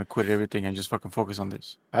 I'm just gonna quit everything and just fucking focus on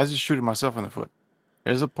this. I was just shooting myself in the foot.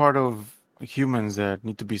 There's a part of humans that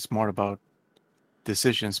need to be smart about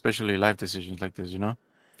decisions, especially life decisions like this. If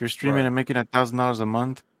you're streaming Right. and making $1,000 a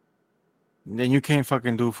month, then you can't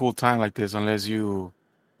fucking do full time like this unless you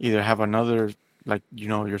either have another, like,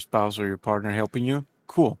 your spouse or your partner helping you.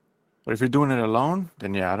 Cool. But if you're doing it alone,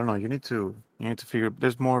 then yeah, I don't know. You need to figure.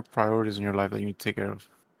 There's more priorities in your life that you need to take care of.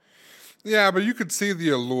 Yeah, but you could see the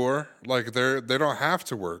allure. Like they don't have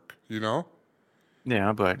to work. Yeah,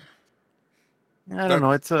 but I don't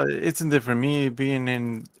That know. It's indifferent. Me being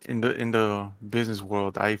in the business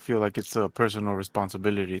world, I feel like it's a personal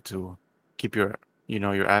responsibility to keep your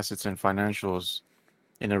assets and financials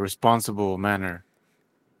in a responsible manner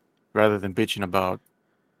rather than bitching about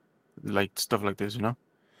like stuff like this.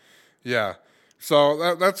 yeah.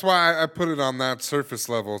 So that's why I put it on that surface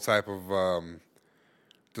level type of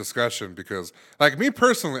discussion because, like me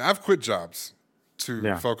personally, I've quit jobs to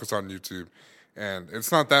Yeah. focus on YouTube, and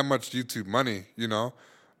it's not that much YouTube money, Yeah.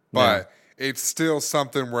 but it's still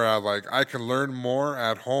something where I can learn more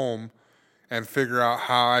at home and figure out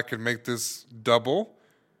how I can make this double,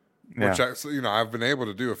 which Yeah. I've been able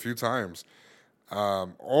to do a few times.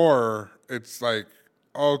 Or it's like,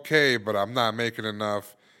 okay, but I'm not making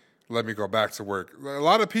enough. Let me go back to work. A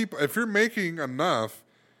lot of people, if you're making enough,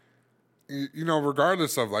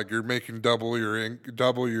 regardless of like you're making double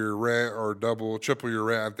your rent or double, triple your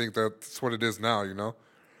rent, I think that's what it is now.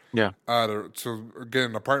 Yeah. To get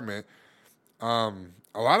an apartment. A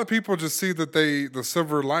lot of people just see that the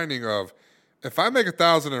silver lining of if I make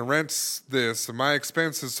 1,000 and rents this, and my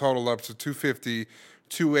expenses total up to 250,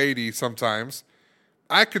 280 sometimes.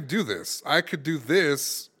 I could do this. I could do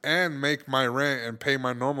this and make my rent and pay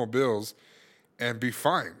my normal bills and be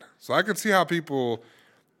fine. So I can see how people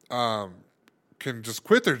can just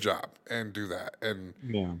quit their job and do that, and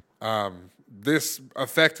Yeah. this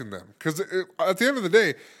affecting them because at the end of the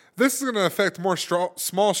day, this is going to affect more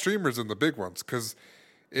small streamers than the big ones. Because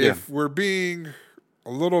Yeah. if we're being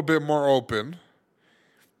a little bit more open,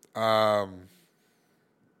 um,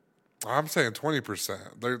 I'm saying 20%.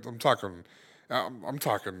 I'm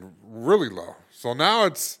talking really low. So now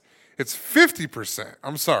it's 50%.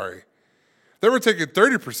 I'm sorry, they were taking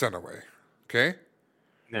 30% away. Okay,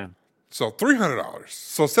 Yeah. so $300.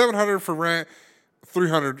 So $700 for rent,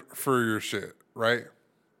 $300 for your shit. Right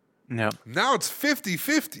Yeah. now it's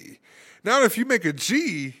 50-50. Now if you make a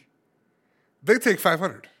G, they take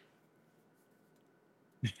 500.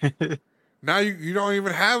 Now you don't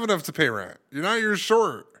even have enough to pay rent. You're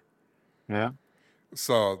short. Yeah.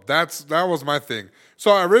 So that was my thing.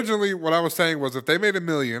 So originally, what I was saying was if they made $1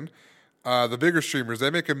 million, the bigger streamers they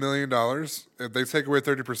make $1 million. If they take away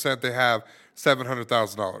 30%, they have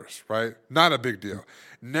 $700,000. Right? Not a big deal.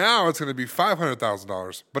 Now it's going to be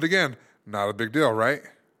 $500,000. But again, not a big deal, right?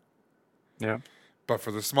 Yeah. But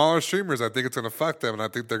for the smaller streamers, I think it's going to fuck them, and I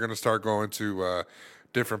think they're going to start going to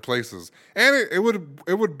different places. And it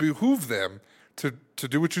would behoove them to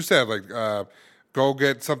do what you said, like go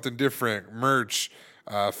get something different, merch,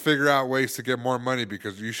 figure out ways to get more money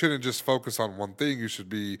because you shouldn't just focus on one thing. You should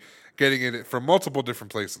be getting it from multiple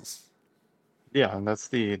different places. Yeah. And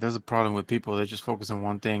there's a problem with people. They just focus on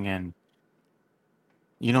one thing, and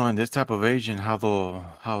in this type of age and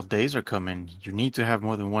how days are coming, you need to have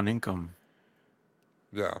more than one income.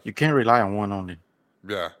 Yeah, You can't rely on one only.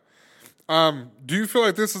 yeah. Do you feel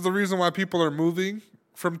like this is the reason why people are moving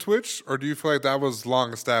from Twitch, or do you feel like that was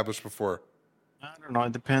long established before? I don't know.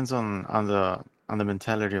 It depends on the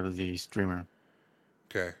mentality of the streamer.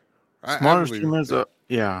 Okay, I Smaller believe it. streamers, Yeah.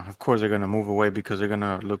 yeah, of course they're gonna move away because they're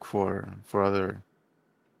gonna look for other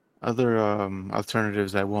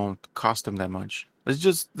alternatives that won't cost them that much. It's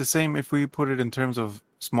just the same if we put it in terms of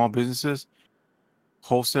small businesses,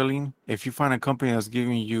 wholesaling. If you find a company that's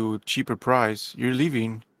giving you cheaper price, you're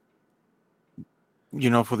leaving,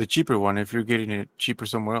 for the cheaper one if you're getting it cheaper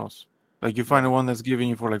somewhere else. Like you find the Right. one that's giving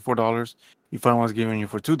you for like $4, you find one that's giving you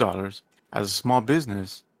for $2. As a small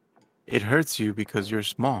business, it hurts you because you're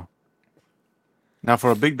small. Now,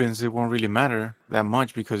 for a big business, it won't really matter that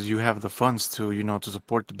much because you have the funds to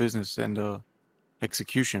support the business and the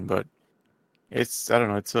execution. But I don't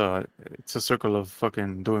know, it's a circle of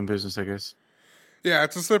fucking doing business, I guess. Yeah,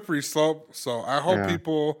 it's a slippery slope. So I hope Yeah,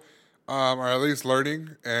 people are at least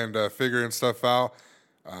learning and figuring stuff out.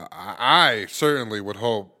 I certainly would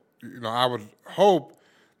hope, I would hope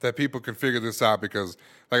that people can figure this out because,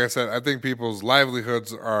 like I said, I think people's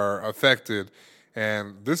livelihoods are affected.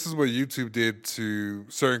 And this is what YouTube did to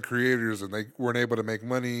certain creators, and they weren't able to make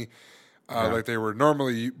money yeah, like they were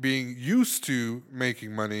normally being used to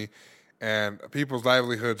making money. And people's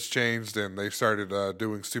livelihoods changed, and they started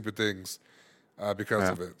doing stupid things because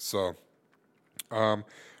yeah. of it. So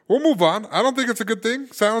we'll move on. I don't think it's a good thing.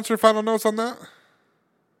 Silence your final notes on that.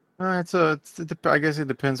 I guess it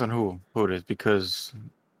depends on who it is because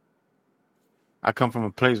I come from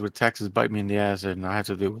a place where taxes bite me in the ass and I have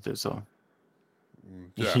to deal with it. So,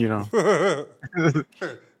 Yeah. you know,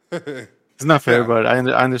 it's not fair, Yeah. but I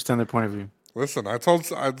understand their point of view. Listen,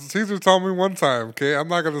 Caesar told me one time, okay? I'm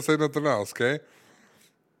not going to say nothing else, okay?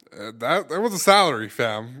 That was a salary,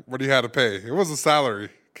 fam, what he had to pay. It was a salary,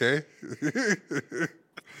 okay?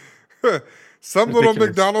 Some little Ridiculous.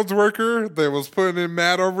 McDonald's worker that was putting in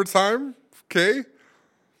mad overtime, okay,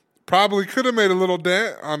 probably could have made a little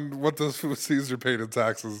dent on what the Caesar paid in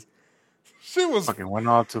taxes. Shit was Fucking went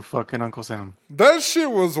off to fucking Uncle Sam. that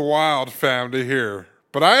shit was wild, fam, to hear.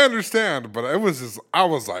 But I understand. But it was just I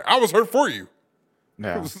was hurt for you.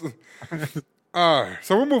 Yeah.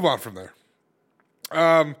 So we'll move on from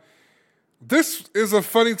there. This is a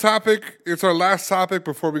funny topic. It's our last topic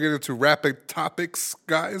before we get into rapid topics,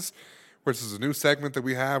 guys, which is a new segment that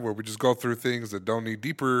we have where we just go through things that don't need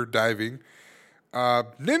deeper diving.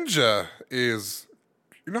 Ninja is,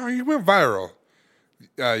 he went viral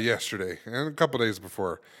yesterday and a couple days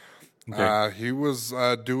before. Okay. He was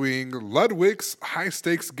doing Ludwig's high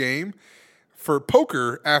stakes game for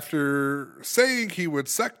poker after saying he would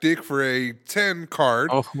suck dick for a 10 card.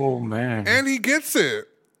 Oh man. And he gets it.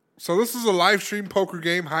 So this is a live stream poker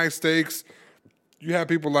game, high stakes. You have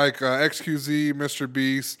people like XQZ, Mr.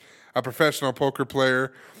 Beast, a professional poker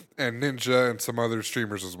player, and Ninja, and some other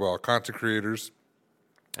streamers as well, content creators.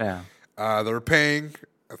 Yeah. They were paying.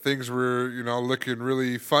 Things were, looking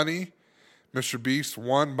really funny. Mr. Beast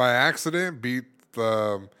won by accident, beat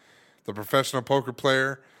the professional poker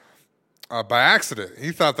player by accident.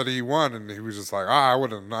 He thought that he won, and he was just like, I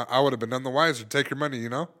would have been none the wiser. Take your money,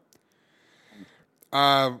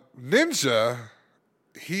 Ninja,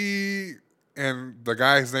 he and the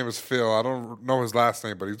guy, his name is Phil. I don't know his last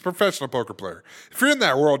name, but he's a professional poker player. If you're in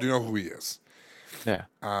that world, you know who he is. Yeah.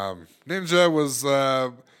 Ninja was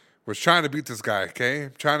trying to beat this guy,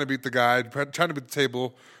 okay? Trying to beat the guy, trying to beat the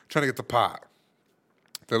table, trying to get the pot.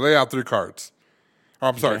 They lay out 3 cards. Oh,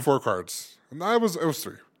 I'm sorry, Okay. 4 cards. No, it was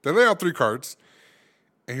 3. They lay out 3 cards,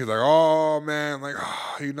 and he's like, oh, man,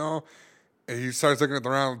 and he starts looking at the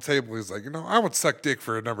round table. He's like, I would suck dick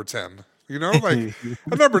for a number 10. Like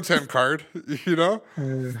a number 10 card,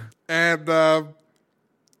 And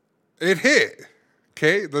it hit.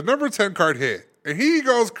 Okay, the number 10 card hit. And he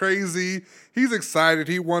goes crazy. He's excited.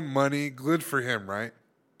 He won money. Good for him, right?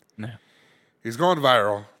 Yeah. He's going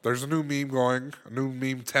viral. There's a new meme going, a new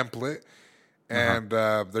meme template. And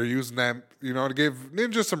they're using that, to give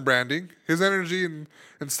Ninja some branding. His energy and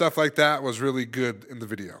stuff like that was really good in the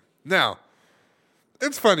video. Now,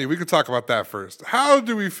 it's funny. We can talk about that first. How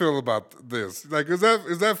do we feel about this? Like, is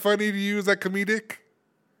that funny to you? Is that comedic?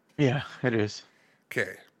 Yeah, it is.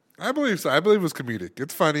 Okay. I believe so. I believe it was comedic.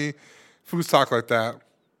 It's funny. Fools talk like that.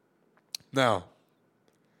 Now,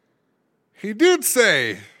 he did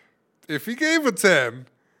say if he gave a 10,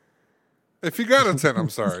 if he got a 10, I'm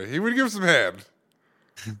sorry, he would give some head.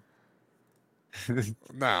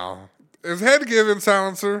 Now, is head given,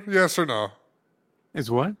 silencer? Yes or no? Is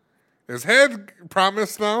what? Is head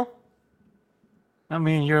promised now? I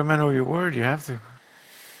mean, you're a man of your word. You have to.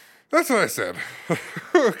 That's what I said.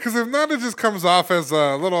 Because if not, it just comes off as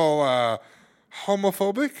a little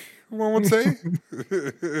homophobic, one would say.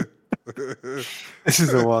 This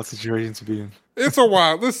is a wild situation to be in. It's a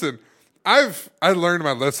while. Listen, I learned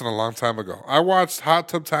my lesson a long time ago. I watched Hot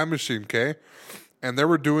Tub Time Machine, okay? And they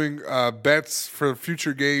were doing bets for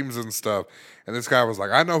future games and stuff. And this guy was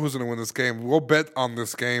like, I know who's going to win this game. We'll bet on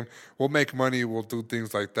this game. We'll make money. We'll do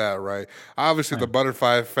things like that, right? Obviously, the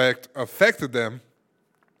butterfly effect affected them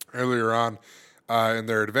earlier on in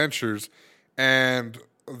their adventures. And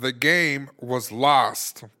the game was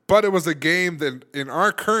lost. But it was a game that in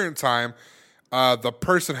our current time, the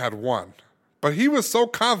person had won. But he was so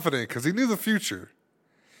confident because he knew the future.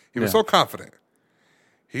 He was so confident.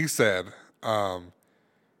 He said,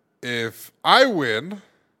 if I win,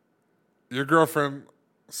 your girlfriend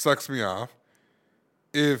sucks me off.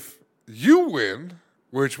 If you win,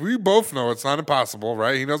 which we both know it's not impossible,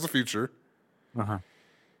 right? He knows the future. Uh-huh.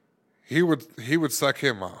 He would suck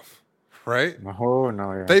him off, right? Oh,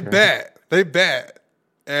 no. Yeah, They bet.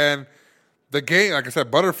 And the game, like I said,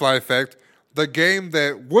 butterfly effect, the game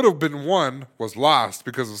that would have been won was lost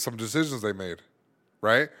because of some decisions they made,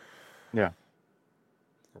 right? Yeah.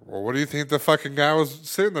 Well, what do you think the fucking guy was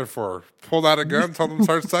sitting there for? Pulled out a gun, told him to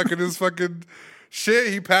start sucking his fucking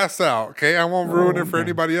shit. He passed out. Okay, I won't ruin it for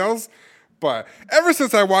anybody else. But ever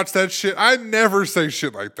since I watched that shit, I never say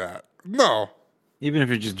shit like that. No. Even if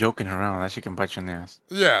you're just joking around, that shit can bite you in the ass.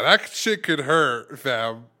 Yeah, that shit could hurt,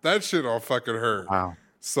 fam. That shit all fucking hurt. Wow.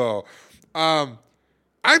 So,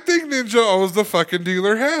 I think Ninja owes the fucking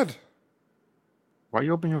dealer head. Why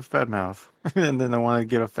you open your fat mouth and then I want to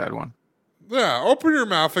get a fat one? Yeah, open your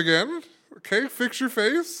mouth again. Okay, fix your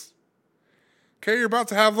face. Okay, you're about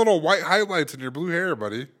to have little white highlights in your blue hair,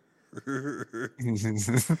 buddy.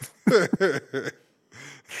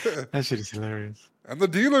 That shit is hilarious. And the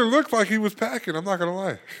dealer looked like he was packing. I'm not gonna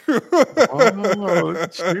lie. Oh, look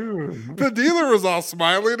at you. The dealer was all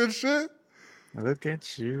smiling and shit. Look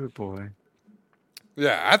at you, boy.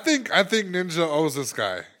 Yeah, I think Ninja owes this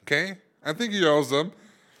guy. Okay, I think he owes him.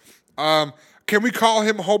 Can we call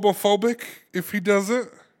him homophobic if he doesn't?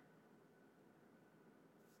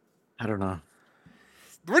 I don't know.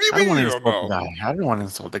 What do you I don't mean want to you insult don't the know? guy. I don't want to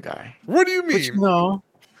insult the guy. What do you But you mean? know,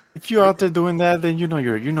 if you're out there doing that, then you know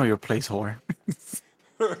your place whore.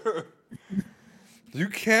 You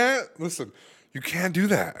can't listen. You can't do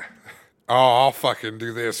that. Oh, I'll fucking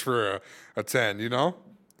do this for a 10. You know.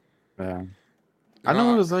 Yeah. You I know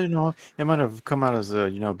know, it was, it might have come out as,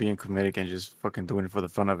 being comedic and just fucking doing it for the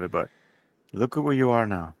fun of it, but look at where you are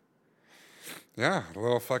now. yeah, a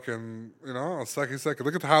little fucking. You know, a sucky sucky.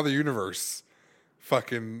 Look at how the universe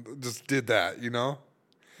fucking just did that. You know.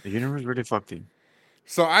 The universe really fucked you.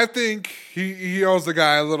 So I think he owes the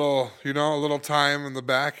guy a little, a little time in the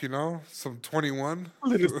back, some 21. A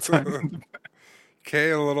little time. Okay,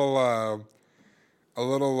 a little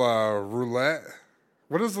roulette.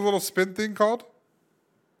 What is the little spin thing called?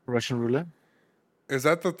 Russian roulette? Is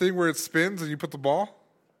that the thing where it spins and you put the ball?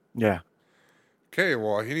 Yeah. Okay,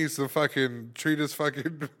 well, he needs to fucking treat his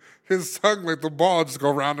tongue like the ball, just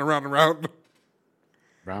go round and round and round.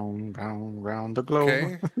 Round, round, round the globe.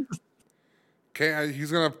 Okay. Okay,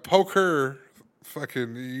 he's gonna poke her.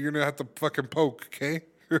 Fucking, you're gonna have to fucking poke, okay?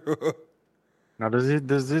 Now,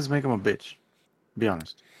 does this make him a bitch? Be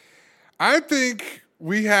honest. I think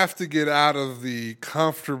we have to get out of the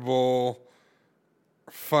comfortable,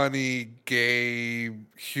 funny, gay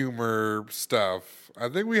humor stuff. I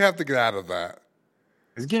think we have to get out of that.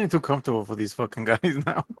 It's getting too comfortable for these fucking guys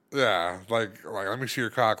now. Yeah, like let me see your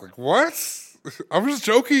cock. Like, what? I'm just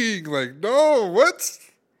joking. Like, no, what?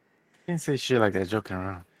 Can't say shit like that joking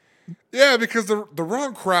around. Yeah, because the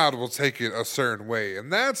wrong crowd will take it a certain way,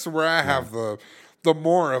 and that's where I have the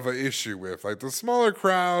more of an issue with. Like the smaller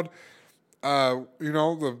crowd,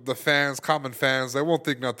 the fans, common fans, they won't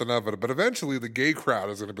think nothing of it. But eventually, the gay crowd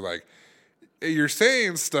is going to be like, hey, you're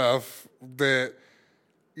saying stuff that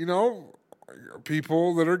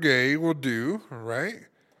people that are gay will do, right?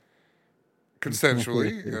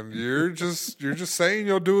 Consensually, and you're just saying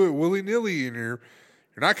you'll do it willy nilly, and you're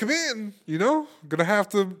not committing. Gonna have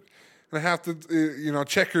to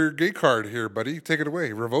check your gay card here, buddy. Take it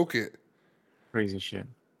away, revoke it. Crazy shit.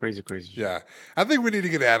 Crazy shit. Yeah, I think we need to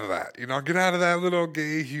get out of that. Get out of that little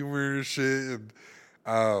gay humor shit,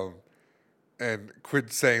 and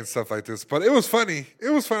quit saying stuff like this. But it was funny. It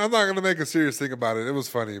was fun. I'm not gonna make a serious thing about it. It was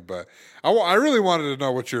funny, but I really wanted to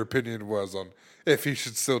know what your opinion was on if he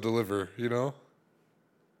should still deliver.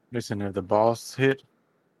 Listen, if the balls hit,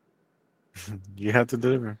 you have to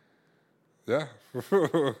deliver. Yeah.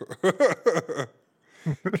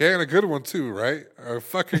 Okay, and a good one too, right? A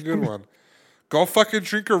fucking good one. Go fucking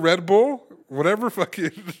drink a Red Bull, whatever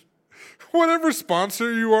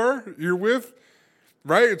sponsor you're with,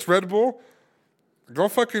 right? It's Red Bull. Go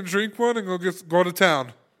fucking drink one and go to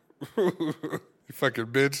town. You fucking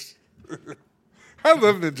bitch. I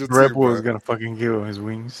love Ninja too. Red Bull is gonna fucking give him his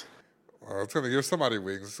wings. It's gonna give somebody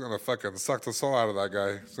wings. It's gonna fucking suck the soul out of that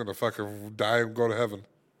guy. He's gonna fucking die and go to heaven.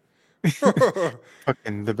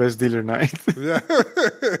 Fucking the best dealer night. Yeah.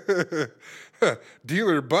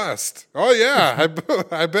 Dealer bust. Oh yeah,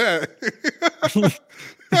 I bet.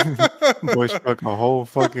 Boy struck a whole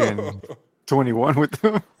fucking 21 with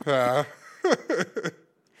them. Yeah.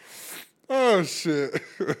 Oh shit.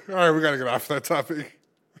 All right, we gotta get off that topic.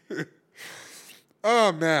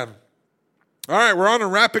 Oh man. All right, we're on a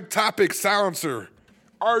rapid topic silencer.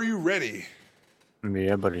 Are you ready?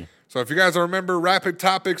 Yeah, buddy. So if you guys don't remember, rapid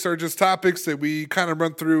topics are just topics that we kind of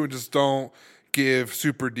run through and just don't give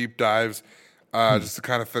super deep dives, just to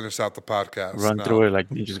kind of finish out the podcast. Run through it like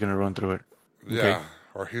Ninja's gonna run through it. Yeah,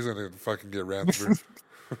 or he's gonna fucking get ran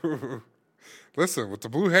through. Listen, with the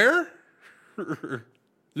blue hair,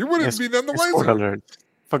 you wouldn't be none the Escort wiser. alert.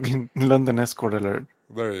 Fucking London escort alert.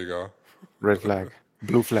 There you go. Red flag.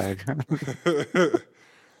 Blue flag.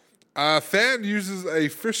 Fan uses a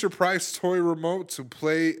Fisher Price toy remote to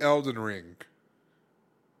play Elden Ring.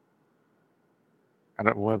 I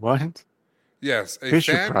don't what? Yes, a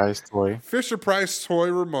Fisher Price toy. Fisher Price toy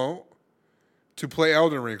remote to play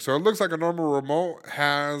Elden Ring. So it looks like a normal remote,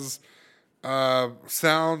 has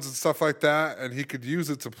sounds and stuff like that, and he could use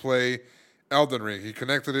it to play Elden Ring. He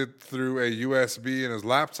connected it through a USB in his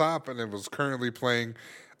laptop, and it was currently playing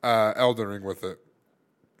Elden Ring with it.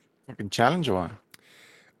 Fucking challenge one.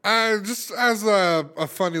 Just as a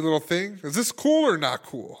funny little thing. Is this cool or not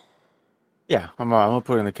cool? Yeah, I'm gonna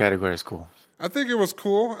put it in the category as cool. I think it was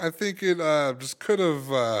cool. I think it just could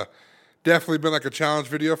have definitely been like a challenge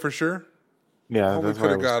video for sure. Yeah, Only that's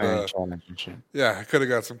what I coulda was got saying. a- Challenge and shit. Yeah, I could have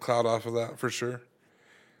got some clout off of that for sure.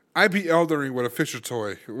 I beat Elden Ring with a Fisher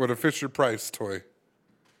toy, with a Fisher Price toy.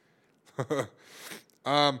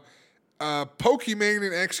 Pokimane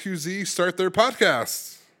and XQZ start their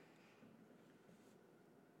podcasts.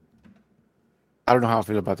 I don't know how I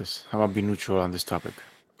feel about this. I'm gonna be neutral on this topic.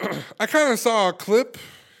 I kind of saw a clip,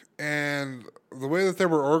 and the way that they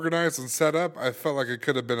were organized and set up, I felt like it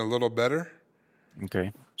could have been a little better.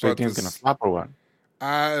 Okay. So you But think it's gonna this- flop or what?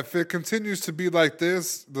 If it continues to be like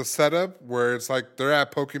this, the setup where it's like they're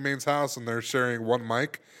at Pokimane's house and they're sharing one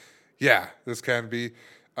mic, yeah, this can be.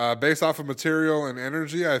 Based off of material and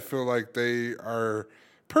energy, I feel like they are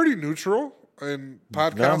pretty neutral in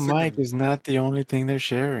That podcasting. mic is not the only thing they're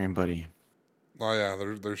sharing, buddy. Oh yeah,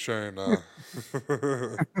 they're sharing.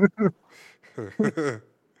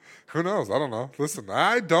 Who knows? I don't know. Listen,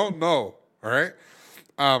 I don't know. All right.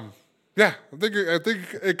 Yeah, I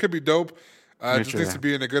think it could be dope. It just Sure. needs to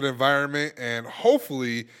be in a good environment, and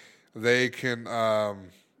hopefully they can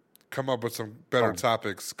come up with some better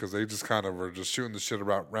topics because they just kind of were just shooting the shit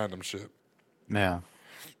about random shit. Yeah.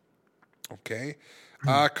 Okay.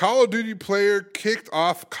 Call of Duty player kicked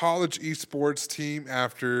off college esports team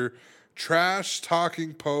after trash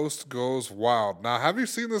talking post goes wild. Now, have you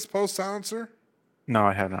seen this post, Silencer? No,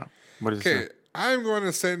 I have not. What is Okay, it? I'm going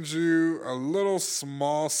to send you a little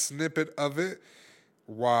small snippet of it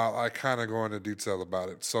while I kind of go into detail about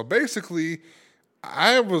it. So basically,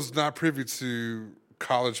 I was not privy to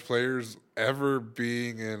college players ever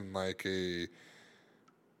being in like a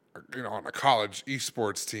on a college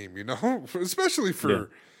esports team, especially for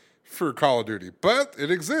Call of Duty, but it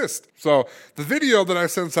exists. So the video that I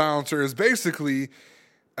sent Silencer is basically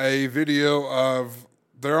a video of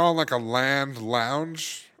they're on like a land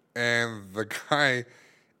lounge and the guy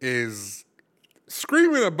is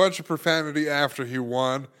screaming a bunch of profanity after he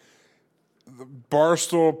won. The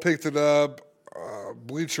Barstool picked it up,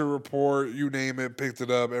 Bleacher Report, you name it, picked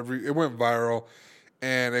it up. It went viral,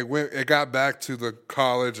 and it got back to the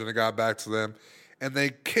college and it got back to them, and they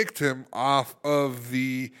kicked him off of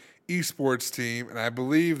the esports team, and I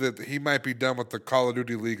believe that he might be done with the Call of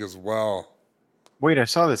Duty League as well. Wait, I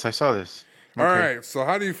saw this. All right, so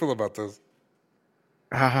how do you feel about this?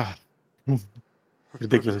 Ah,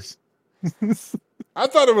 ridiculous. I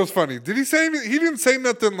thought it was funny. Did he say he didn't say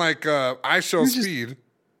nothing like I show He just- speed?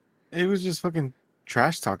 It was just fucking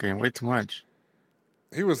trash talking way too much.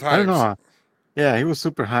 He was hyped. I don't know. Yeah, he was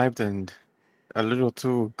super hyped and a little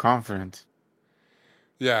too confident.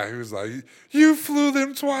 Yeah, he was like, "You flew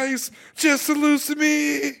them twice just to lose to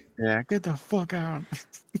me." Yeah, get the fuck out.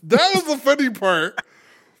 That was the funny part.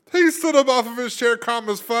 He stood up off of his chair, calm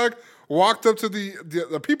as fuck, walked up to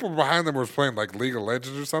the people behind them was playing like League of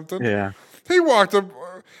Legends or something. Yeah. He walked up,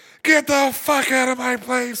 "Get the fuck out of my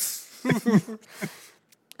place."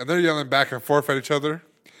 And they're yelling back and forth at each other.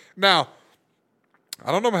 Now,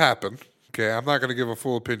 I don't know what happened. Okay, I'm not going to give a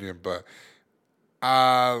full opinion, but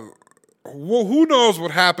who knows what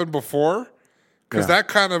happened before? Because Yeah. that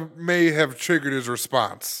kind of may have triggered his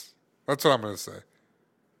response. That's what I'm going to say.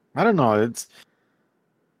 I don't know. It's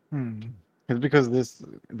because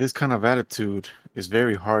this kind of attitude is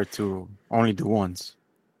very hard to only do once.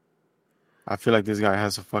 I feel like this guy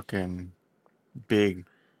has a fucking big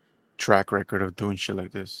track record of doing shit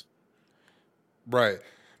like this. Right.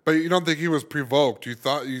 But you don't think he was provoked? You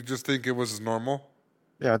just think it was normal?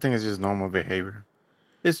 Yeah, I think it's just normal behavior.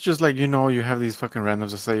 It's just like, you have these fucking randoms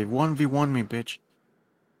that say, 1v1 me, bitch.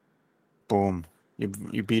 Boom.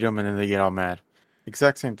 You beat them and then they get all mad.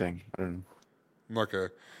 Exact same thing. I don't know.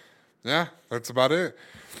 Okay. Yeah, that's about it.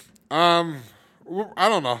 I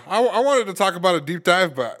don't know. I wanted to talk about a deep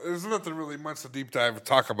dive, but there's nothing really much to deep dive to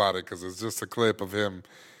talk about it because it's just a clip of him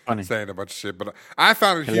Funny. saying a bunch of shit. But I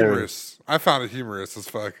found it humorous. I found it humorous as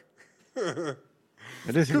fuck. It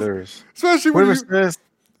is hilarious. Especially when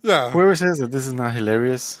Whoever says that this is not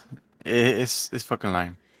hilarious, it's fucking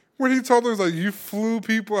lying. when he told him, like, you flew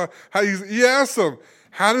people. He asked him,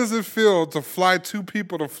 how does it feel to fly 2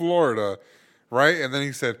 people to Florida? Right? And then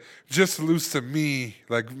he said, just lose to me.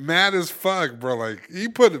 Like, mad as fuck, bro. Like, he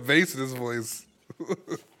put bass in his voice.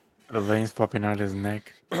 The veins popping out his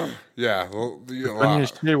neck. Yeah. The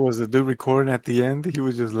funniest shit was the dude recording at the end. He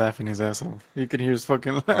was just laughing his ass off. You could hear his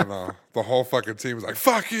fucking I laugh. know. The whole fucking team was like,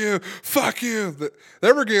 fuck you, fuck you.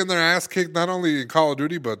 They were getting their ass kicked not only in Call of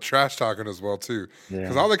Duty, but trash talking as well, too.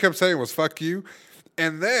 Because Yeah. all they kept saying was, fuck you.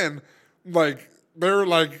 And then, like, they're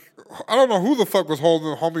like, I don't know who the fuck was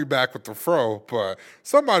holding homie back with the fro, but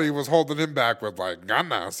somebody was holding him back with like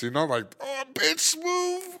ganas, like, oh, bitch,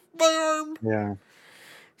 move my arm. Yeah.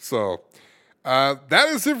 So that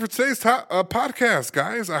is it for today's podcast,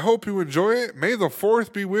 guys. I hope you enjoy it. May the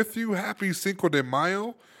 4th be with you. Happy Cinco de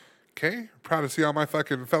Mayo. Okay, proud to see all my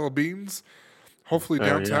fucking fellow beans. Hopefully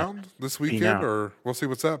downtown this weekend, or we'll see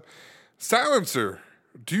what's up. Silencer,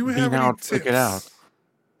 do you have any tips? Check it out.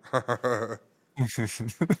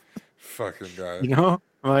 Fucking guy. You know,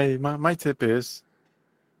 my tip is,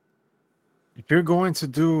 if you're going to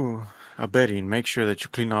do a bedding, make sure that you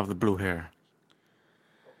clean off the blue hair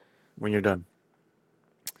when you're done.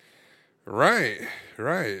 Right.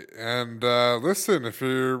 And listen, if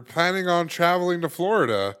you're planning on traveling to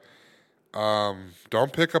Florida,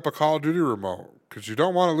 don't pick up a Call of Duty remote because you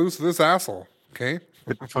don't want to lose to this asshole. Okay?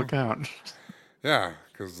 Get the fuck out. Yeah,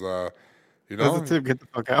 because That's the tip. Get the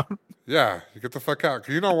fuck out. Yeah, you get the fuck out.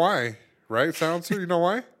 'Cause you know why, right, Silencer? You know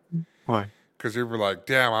why? Why? Because you were like,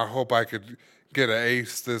 damn, I hope I could get an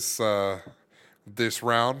ace this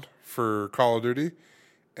round for Call of Duty.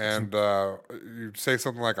 And you say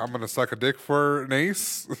something like, I'm going to suck a dick for an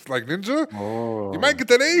ace, like Ninja. Oh. You might get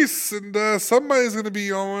that ace, and somebody's going to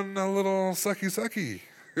be on a little sucky.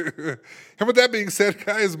 And with that being said,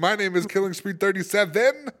 guys, my name is Killing Spree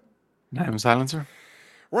 37. I'm Silencer.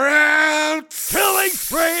 We're out! Killing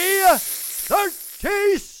Spree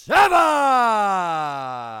 37!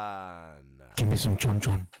 Give me some chon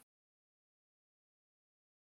chon.